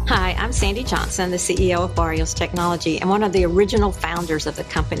 Hi, I'm Sandy Johnson, the CEO of Barrios Technology and one of the original founders of the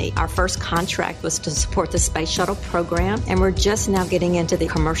company. Our first contract was to support the space shuttle program, and we're just now getting into the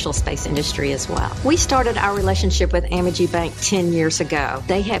commercial space industry as well. We started our relationship with Amegy Bank 10 years ago.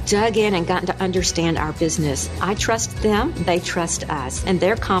 They have dug in and gotten to understand our business. I trust them, they trust us, and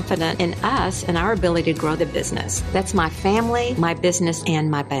they're confident in us and our ability to grow the business. That's my family, my business, and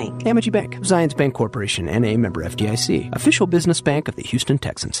my bank. Amegy Bank, Zions Bank Corporation, N.A. member FDIC, official business bank of the Houston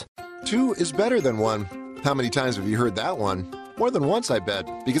Texans. 2 is better than 1. How many times have you heard that one? More than once, I bet,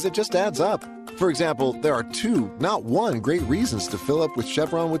 because it just adds up. For example, there are 2, not 1, great reasons to fill up with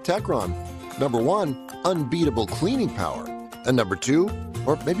Chevron with Techron. Number 1, unbeatable cleaning power. And number 2,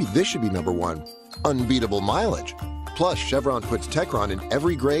 or maybe this should be number 1, unbeatable mileage. Plus, Chevron puts Techron in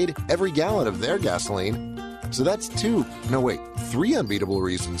every grade, every gallon of their gasoline. So that's 3 unbeatable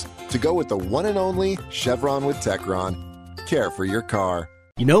reasons to go with the one and only Chevron with Techron. Care for your car.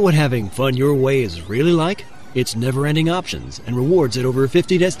 You know what having fun your way is really like? It's never-ending options and rewards at over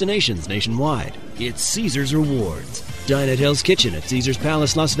 50 destinations nationwide. It's Caesars Rewards. Dine at Hell's Kitchen at Caesars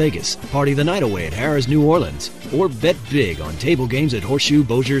Palace, Las Vegas. Party the night away at Harrah's, New Orleans. Or bet big on table games at Horseshoe,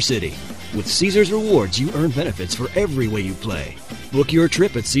 Bossier City. With Caesars Rewards, you earn benefits for every way you play. Book your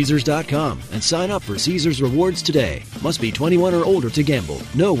trip at Caesars.com and sign up for Caesars Rewards today. Must be 21 or older to gamble.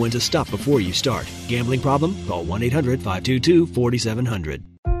 Know when to stop before you start. Gambling problem? Call 1-800-522-4700.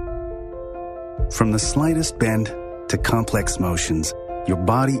 From the slightest bend to complex motions, your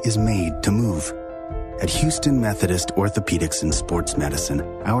body is made to move. At Houston Methodist Orthopedics and Sports Medicine,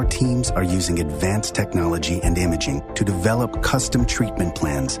 our teams are using advanced technology and imaging to develop custom treatment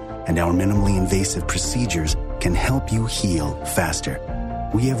plans, and our minimally invasive procedures can help you heal faster.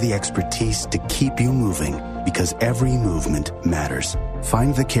 We have the expertise to keep you moving because every movement matters.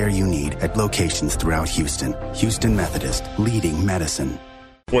 Find the care you need at locations throughout Houston. Houston Methodist, leading medicine.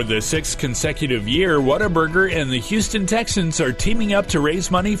 For the 6th consecutive year, Whataburger and the Houston Texans are teaming up to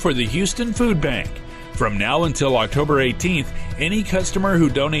raise money for the Houston Food Bank. From now until October 18th, any customer who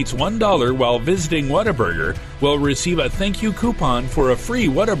donates $1 while visiting Whataburger will receive a thank you coupon for a free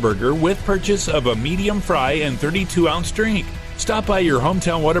Whataburger with purchase of a medium fry and 32-ounce drink. Stop by your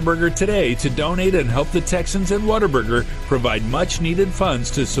hometown Whataburger today to donate and help the Texans and Whataburger provide much-needed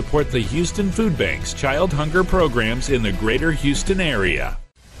funds to support the Houston Food Bank's child hunger programs in the greater Houston area.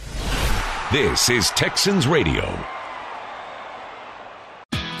 This is Texans Radio.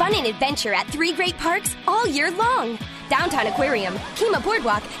 Fun and adventure at 3 great parks all year long. Downtown Aquarium, Kemah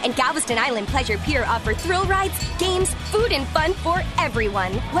Boardwalk, and Galveston Island Pleasure Pier offer thrill rides, games, food, and fun for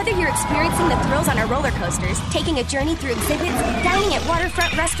everyone. Whether you're experiencing the thrills on our roller coasters, taking a journey through exhibits, dining at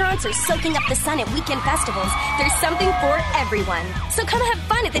waterfront restaurants, or soaking up the sun at weekend festivals, there's something for everyone. So come have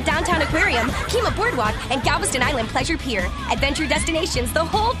fun at the Downtown Aquarium, Kemah Boardwalk, and Galveston Island Pleasure Pier. Adventure destinations the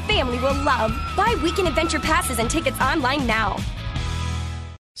whole family will love. Buy weekend adventure passes and tickets online now.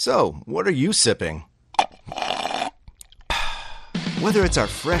 So, what are you sipping? Whether it's our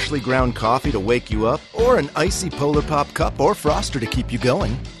freshly ground coffee to wake you up, or an icy Polar Pop cup or Froster to keep you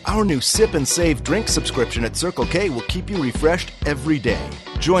going, our new Sip and Save drink subscription at Circle K will keep you refreshed every day.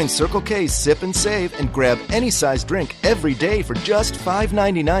 Join Circle K's Sip and Save and grab any size drink every day for just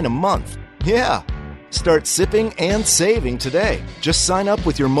 $5.99 a month. Yeah! Start sipping and saving today. Just sign up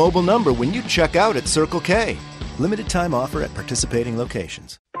with your mobile number when you check out at Circle K. Limited time offer at participating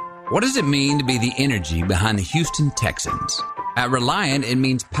locations. What does it mean to be the energy behind the Houston Texans? At Reliant, it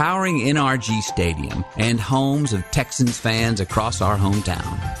means powering NRG Stadium and homes of Texans fans across our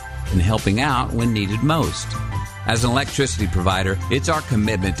hometown and helping out when needed most. As an electricity provider, it's our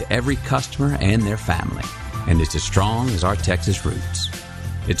commitment to every customer and their family, and it's as strong as our Texas roots.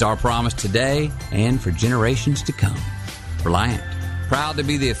 It's our promise today and for generations to come. Reliant, proud to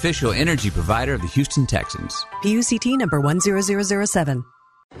be the official energy provider of the Houston Texans. PUCT number 10007.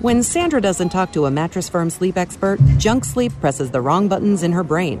 When Sandra doesn't talk to a Mattress Firm sleep expert, Junk Sleep presses the wrong buttons in her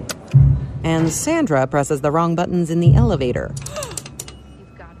brain. And Sandra presses the wrong buttons in the elevator,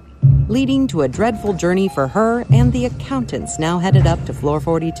 leading to a dreadful journey for her and the accountants now headed up to floor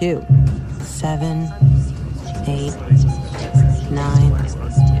 42. 7, 8, 9.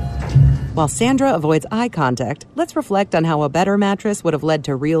 While Sandra avoids eye contact, let's reflect on how a better mattress would have led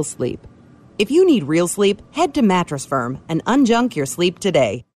to real sleep. If you need real sleep, head to Mattress Firm and unjunk your sleep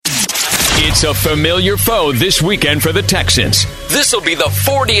today. It's a familiar foe this weekend for the Texans. This will be the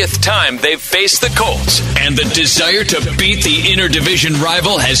 40th time they've faced the Colts, and the desire to beat the interdivision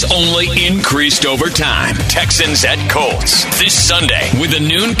rival has only increased over time. Texans at Colts this Sunday with a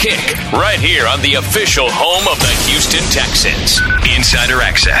noon kick right here on the official home of the Houston Texans. Insider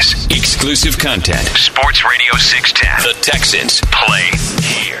access, exclusive content, Sports Radio 610. The Texans play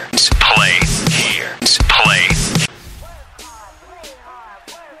here. Play here. Play.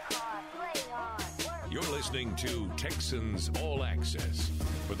 You're listening to Texans All Access.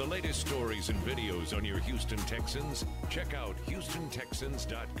 For the latest stories and videos on your Houston Texans, check out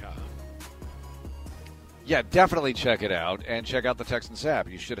HoustonTexans.com. Yeah, definitely check it out, and check out the Texans app.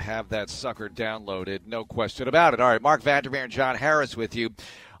 You should have that sucker downloaded, no question about it. All right, Mark Vandermeer and John Harris with you.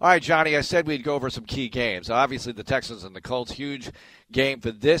 All right, Johnny, I said we'd go over some key games. Obviously, the Texans and the Colts, huge game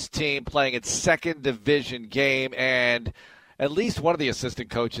for this team, playing its second division game, and at least one of the assistant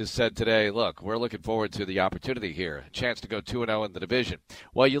coaches said today, look, we're looking forward to the opportunity here, a chance to go 2-0 in the division.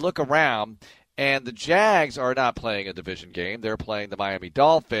 Well, you look around, and the Jags are not playing a division game. They're playing the Miami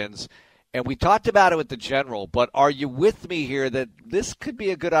Dolphins. And we talked about it with the General, but are you with me here that this could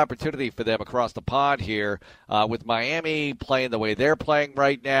be a good opportunity for them across the pond here with Miami playing the way they're playing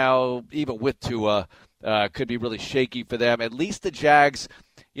right now, even with Tua, could be really shaky for them. At least the Jags,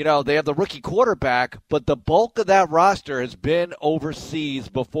 you know, they have the rookie quarterback, but the bulk of that roster has been overseas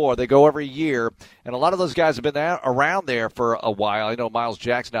before. They go every year, and a lot of those guys have been around there for a while. I know Miles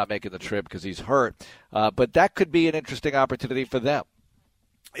Jack's not making the trip because he's hurt, but that could be an interesting opportunity for them.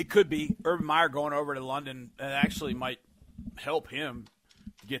 It could be. Urban Meyer going over to London actually might help him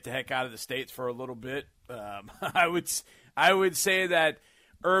get the heck out of the States for a little bit. I would say that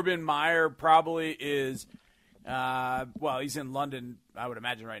Urban Meyer probably is Well, he's in London, I would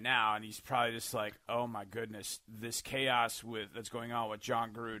imagine, right now, and he's probably just like, oh, my goodness, this chaos that's going on with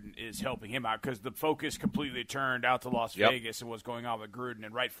John Gruden is helping him out because the focus completely turned out to Las Vegas and what's going on with Gruden,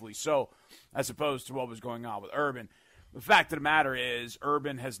 and rightfully so, as opposed to what was going on with Urban. The fact of the matter is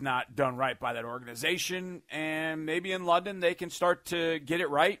Urban has not done right by that organization, and maybe in London they can start to get it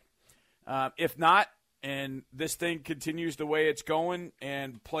right. If not, and this thing continues the way it's going,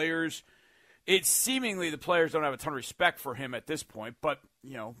 and players – it's seemingly the players don't have a ton of respect for him at this point, but,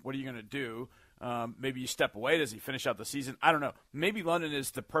 what are you going to do? Maybe you step away. Does he finish out the season? I don't know. Maybe London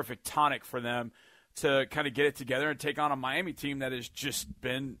is the perfect tonic for them to kind of get it together and take on a Miami team that has just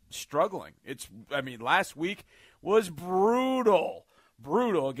been struggling. Last week was brutal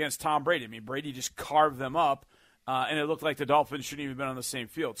against Tom Brady. Brady just carved them up, and it looked like the Dolphins shouldn't even have been on the same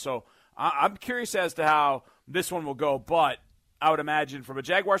field. So I'm curious as to how this one will go, but I would imagine from a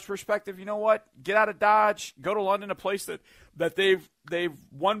Jaguars perspective, you know what? Get out of Dodge, go to London, a place that they've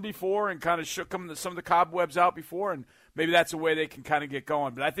won before and kind of shook some of the cobwebs out before, and maybe that's a way they can kind of get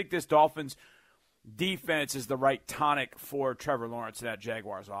going. But I think this Dolphins defense is the right tonic for Trevor Lawrence and that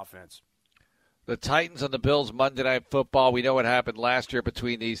Jaguars offense. The Titans and the Bills, Monday Night Football. We know what happened last year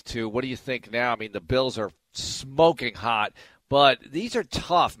between these two. What do you think now? The Bills are smoking hot. But these are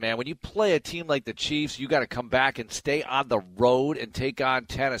tough, man. When you play a team like the Chiefs, you got to come back and stay on the road and take on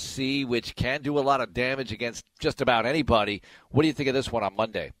Tennessee, which can do a lot of damage against just about anybody. What do you think of this one on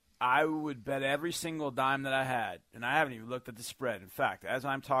Monday? I would bet every single dime that I had, and I haven't even looked at the spread. In fact, as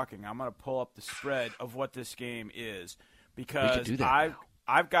I'm talking, I'm going to pull up the spread of what this game is because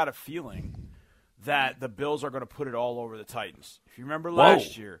I've got a feeling that the Bills are going to put it all over the Titans. If you remember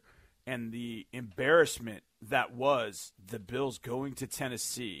last year and the embarrassment that was the Bills going to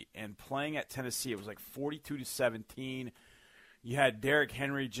Tennessee and playing at Tennessee. It was like 42-17. You had Derrick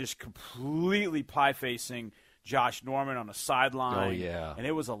Henry just completely pie-facing Josh Norman on the sideline. Oh, yeah. And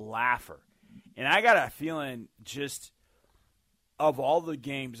it was a laugher. And I got a feeling just of all the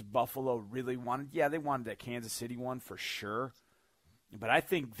games Buffalo really wanted, they wanted that Kansas City one for sure. But I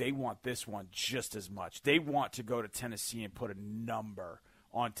think they want this one just as much. They want to go to Tennessee and put a number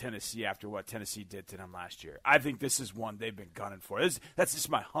on Tennessee after what Tennessee did to them last year. I think this is one they've been gunning for. That's just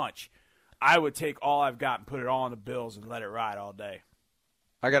my hunch. I would take all I've got and put it all on the Bills and let it ride all day.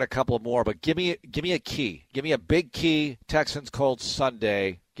 I got a couple more, but give me a key. Give me a big key, Texans-Colts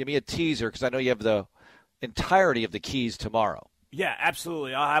Sunday. Give me a teaser because I know you have the entirety of the keys tomorrow. Yeah,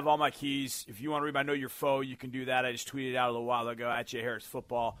 absolutely. I'll have all my keys. If you want to read my Know Your Foe, you can do that. I just tweeted it out a little while ago at Jay Harris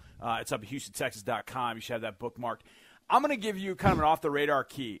Football. It's up at HoustonTexans.com. You should have that bookmarked. I'm going to give you kind of an off-the-radar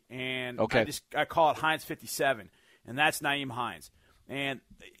key, and I call it Heinz 57, and that's Nyheim Hines. And,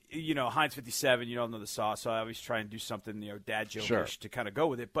 Heinz 57, you don't know the sauce, so I always try and do something, dad joke-ish to kind of go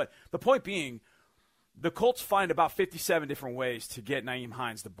with it. But the point being, the Colts find about 57 different ways to get Nyheim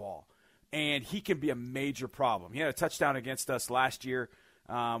Hines the ball, and he can be a major problem. He had a touchdown against us last year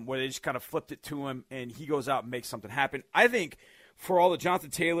where they just kind of flipped it to him, and he goes out and makes something happen. I think – for all the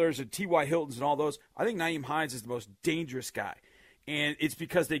Jonathan Taylors and T.Y. Hiltons and all those, I think Nyheim Hines is the most dangerous guy. And it's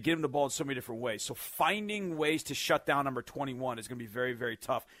because they get him the ball in so many different ways. So finding ways to shut down number 21 is going to be very, very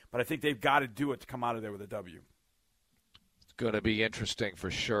tough. But I think they've got to do it to come out of there with a W. It's going to be interesting for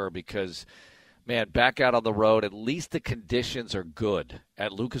sure because, man, back out on the road, at least the conditions are good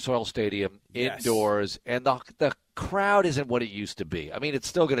at Lucas Oil Stadium, indoors. And the crowd isn't what it used to be. It's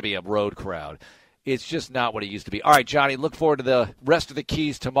still going to be a road crowd. It's just not what it used to be. All right, Johnny, look forward to the rest of the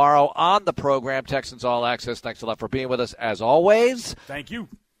keys tomorrow on the program, Texans All Access. Thanks a lot for being with us, as always. Thank you.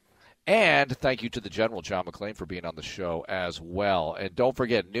 And thank you to the General, John McClain, for being on the show as well. And don't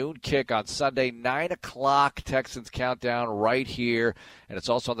forget, noon kick on Sunday, 9 o'clock, Texans Countdown right here. And it's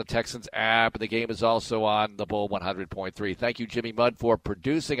also on the Texans app, and the game is also on the Bull 100.3. Thank you, Jimmy Mudd, for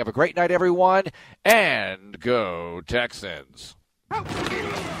producing. Have a great night, everyone, and go Texans.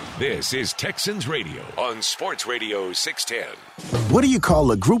 This is Texans Radio on Sports Radio 610. What do you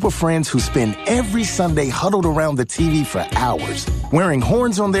call a group of friends who spend every Sunday huddled around the TV for hours, wearing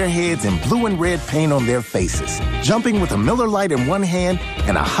horns on their heads and blue and red paint on their faces, jumping with a Miller Lite in one hand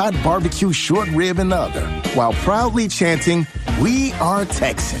and a hot barbecue short rib in the other, while proudly chanting, "We are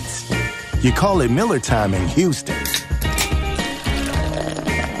Texans"? You call it Miller time in Houston.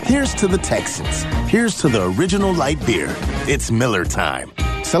 Here's to the Texans. Here's to the original light beer. It's Miller time.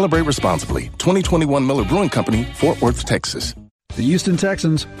 Celebrate responsibly. 2021 Miller Brewing Company, Fort Worth, Texas. The Houston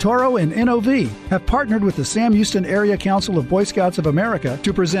Texans, Toro, and NOV have partnered with the Sam Houston Area Council of Boy Scouts of America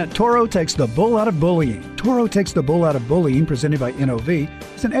to present Toro Takes the Bull Out of Bullying. Toro Takes the Bull Out of Bullying, presented by NOV,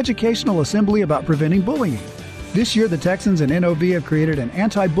 is an educational assembly about preventing bullying. This year, the Texans and NOV have created an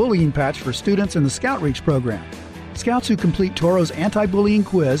anti-bullying patch for students in the Scout Reach program. Scouts who complete Toro's anti-bullying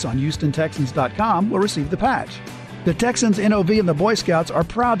quiz on HoustonTexans.com will receive the patch. The Texans, NOV, and the Boy Scouts are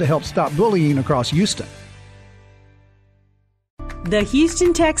proud to help stop bullying across Houston. The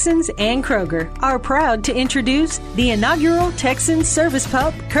Houston Texans and Kroger are proud to introduce the inaugural Texans service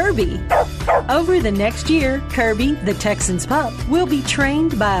pup, Kirby. Over the next year, Kirby, the Texans pup, will be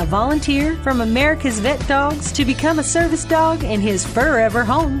trained by a volunteer from America's Vet Dogs to become a service dog in his forever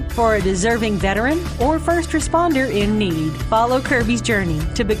home for a deserving veteran or first responder in need. Follow Kirby's journey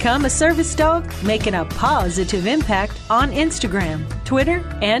to become a service dog, making a positive impact on Instagram, Twitter,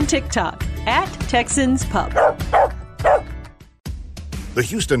 and TikTok at Texans Pup. The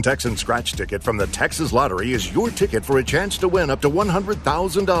Houston Texans scratch ticket from the Texas Lottery is your ticket for a chance to win up to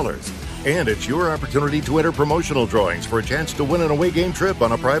 $100,000. And it's your opportunity to enter promotional drawings for a chance to win an away game trip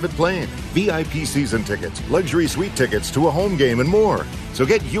on a private plane, VIP season tickets, luxury suite tickets to a home game, and more. So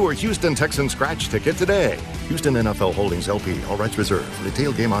get your Houston Texans scratch ticket today. Houston NFL Holdings LP. All rights reserved. For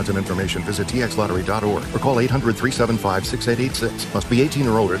detailed game odds and information, visit txlottery.org or call 800-375-6886. Must be 18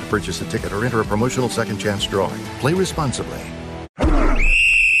 or older to purchase a ticket or enter a promotional second chance drawing. Play responsibly.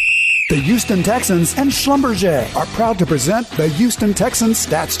 The Houston Texans and Schlumberger are proud to present the Houston Texans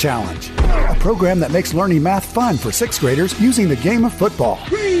Stats Challenge, a program that makes learning math fun for 6th graders using the game of football.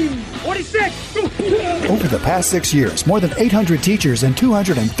 Green, 46! Over the past 6 years, more than 800 teachers and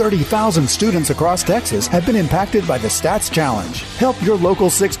 230,000 students across Texas have been impacted by the Stats Challenge. Help your local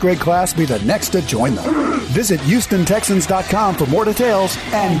 6th grade class be the next to join them. Visit HoustonTexans.com for more details,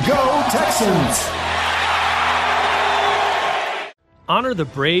 and go Texans! Honor the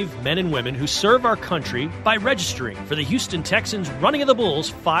brave men and women who serve our country by registering for the Houston Texans Running of the Bulls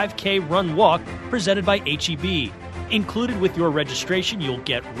 5K Run Walk presented by HEB. Included with your registration, you'll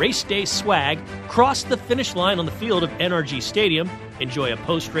get race day swag, cross the finish line on the field of NRG Stadium, enjoy a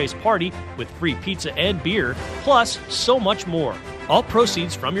post-race party with free pizza and beer, plus so much more. All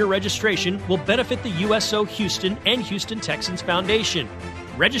proceeds from your registration will benefit the USO Houston and Houston Texans Foundation.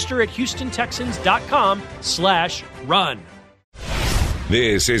 Register at HoustonTexans.com/run.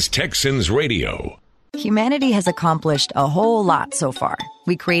 This is Texans Radio. Humanity has accomplished a whole lot so far.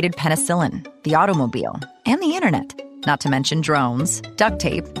 We created penicillin, the automobile, and the internet, not to mention drones, duct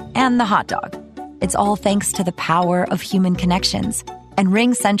tape, and the hot dog. It's all thanks to the power of human connections. And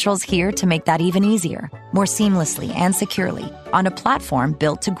Ring Central's here to make that even easier, more seamlessly and securely, on a platform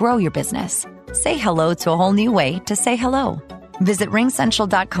built to grow your business. Say hello to a whole new way to say hello. Visit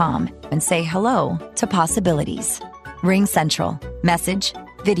ringcentral.com and say hello to possibilities. Ring Central. Message,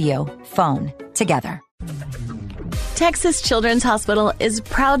 video, phone, together. Texas Children's Hospital is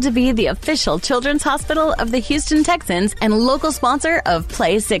proud to be the official children's hospital of the Houston Texans and local sponsor of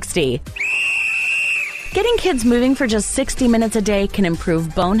Play 60. Getting kids moving for just 60 minutes a day can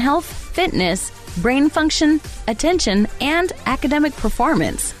improve bone health, fitness, brain function, attention, and academic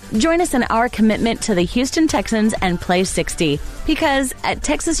performance. Join us in our commitment to the Houston Texans and Play 60. Because at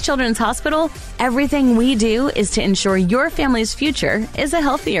Texas Children's Hospital, everything we do is to ensure your family's future is a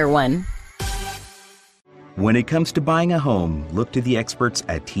healthier one. When it comes to buying a home, look to the experts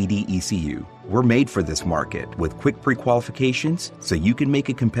at TDECU. We're made for this market with quick pre-qualifications so you can make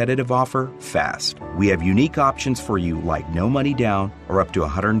a competitive offer fast. We have unique options for you like no money down or up to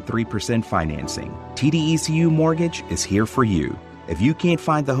 103% financing. TDECU Mortgage is here for you. If you can't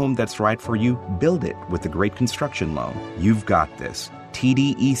find the home that's right for you, build it with a great construction loan. You've got this.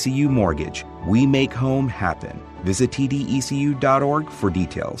 TDECU Mortgage. We make home happen. Visit tdecu.org for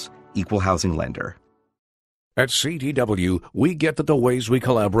details. Equal housing lender. At CDW, we get that the ways we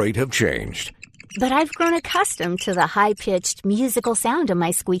collaborate have changed. But I've grown accustomed to the high-pitched musical sound of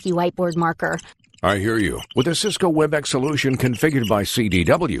my squeaky whiteboard marker. I hear you. With a Cisco WebEx solution configured by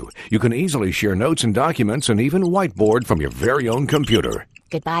CDW, you can easily share notes and documents and even whiteboard from your very own computer.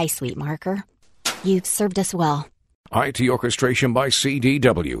 Goodbye, sweet marker. You've served us well. IT orchestration by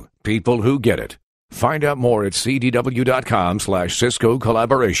CDW. People who get it. Find out more at cdw.com/Cisco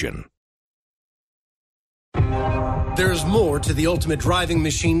collaboration. There's more to the ultimate driving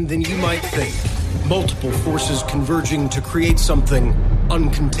machine than you might think. Multiple forces converging to create something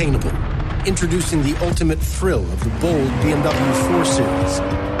uncontainable. Introducing the ultimate thrill of the bold BMW 4 Series,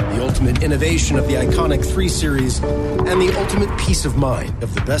 the ultimate innovation of the iconic 3 Series, and the ultimate peace of mind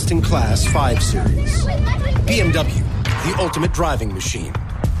of the best-in-class 5 Series. BMW, the ultimate driving machine.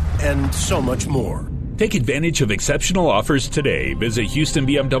 And so much more. Take advantage of exceptional offers today. Visit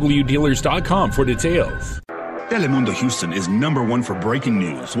HoustonBMWDealers.com for details. Telemundo Houston is #1 for breaking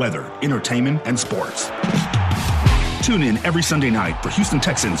news, weather, entertainment, and sports. Tune in every Sunday night for Houston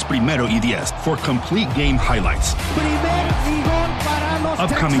Texans Primero y Diez for complete game highlights,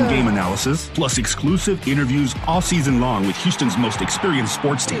 upcoming game analysis, plus exclusive interviews all season long with Houston's most experienced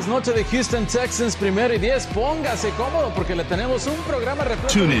sports team. Es noche de Houston Texans Primero y Diez. Póngase cómodo porque le tenemos un programa repleto.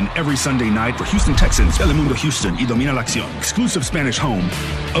 Tune in every Sunday night for Houston Texans, Telemundo Houston y Domina la Acción, exclusive Spanish home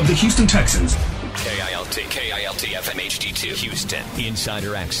of the Houston Texans. KILT FM HD2 Houston.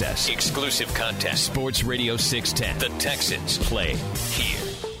 Insider access. Exclusive content. Sports Radio 610. The Texans play here.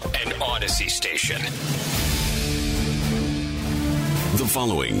 An Odyssey station. The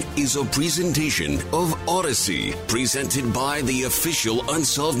following is a presentation of Odyssey, presented by the official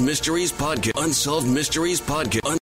Unsolved Mysteries Podcast.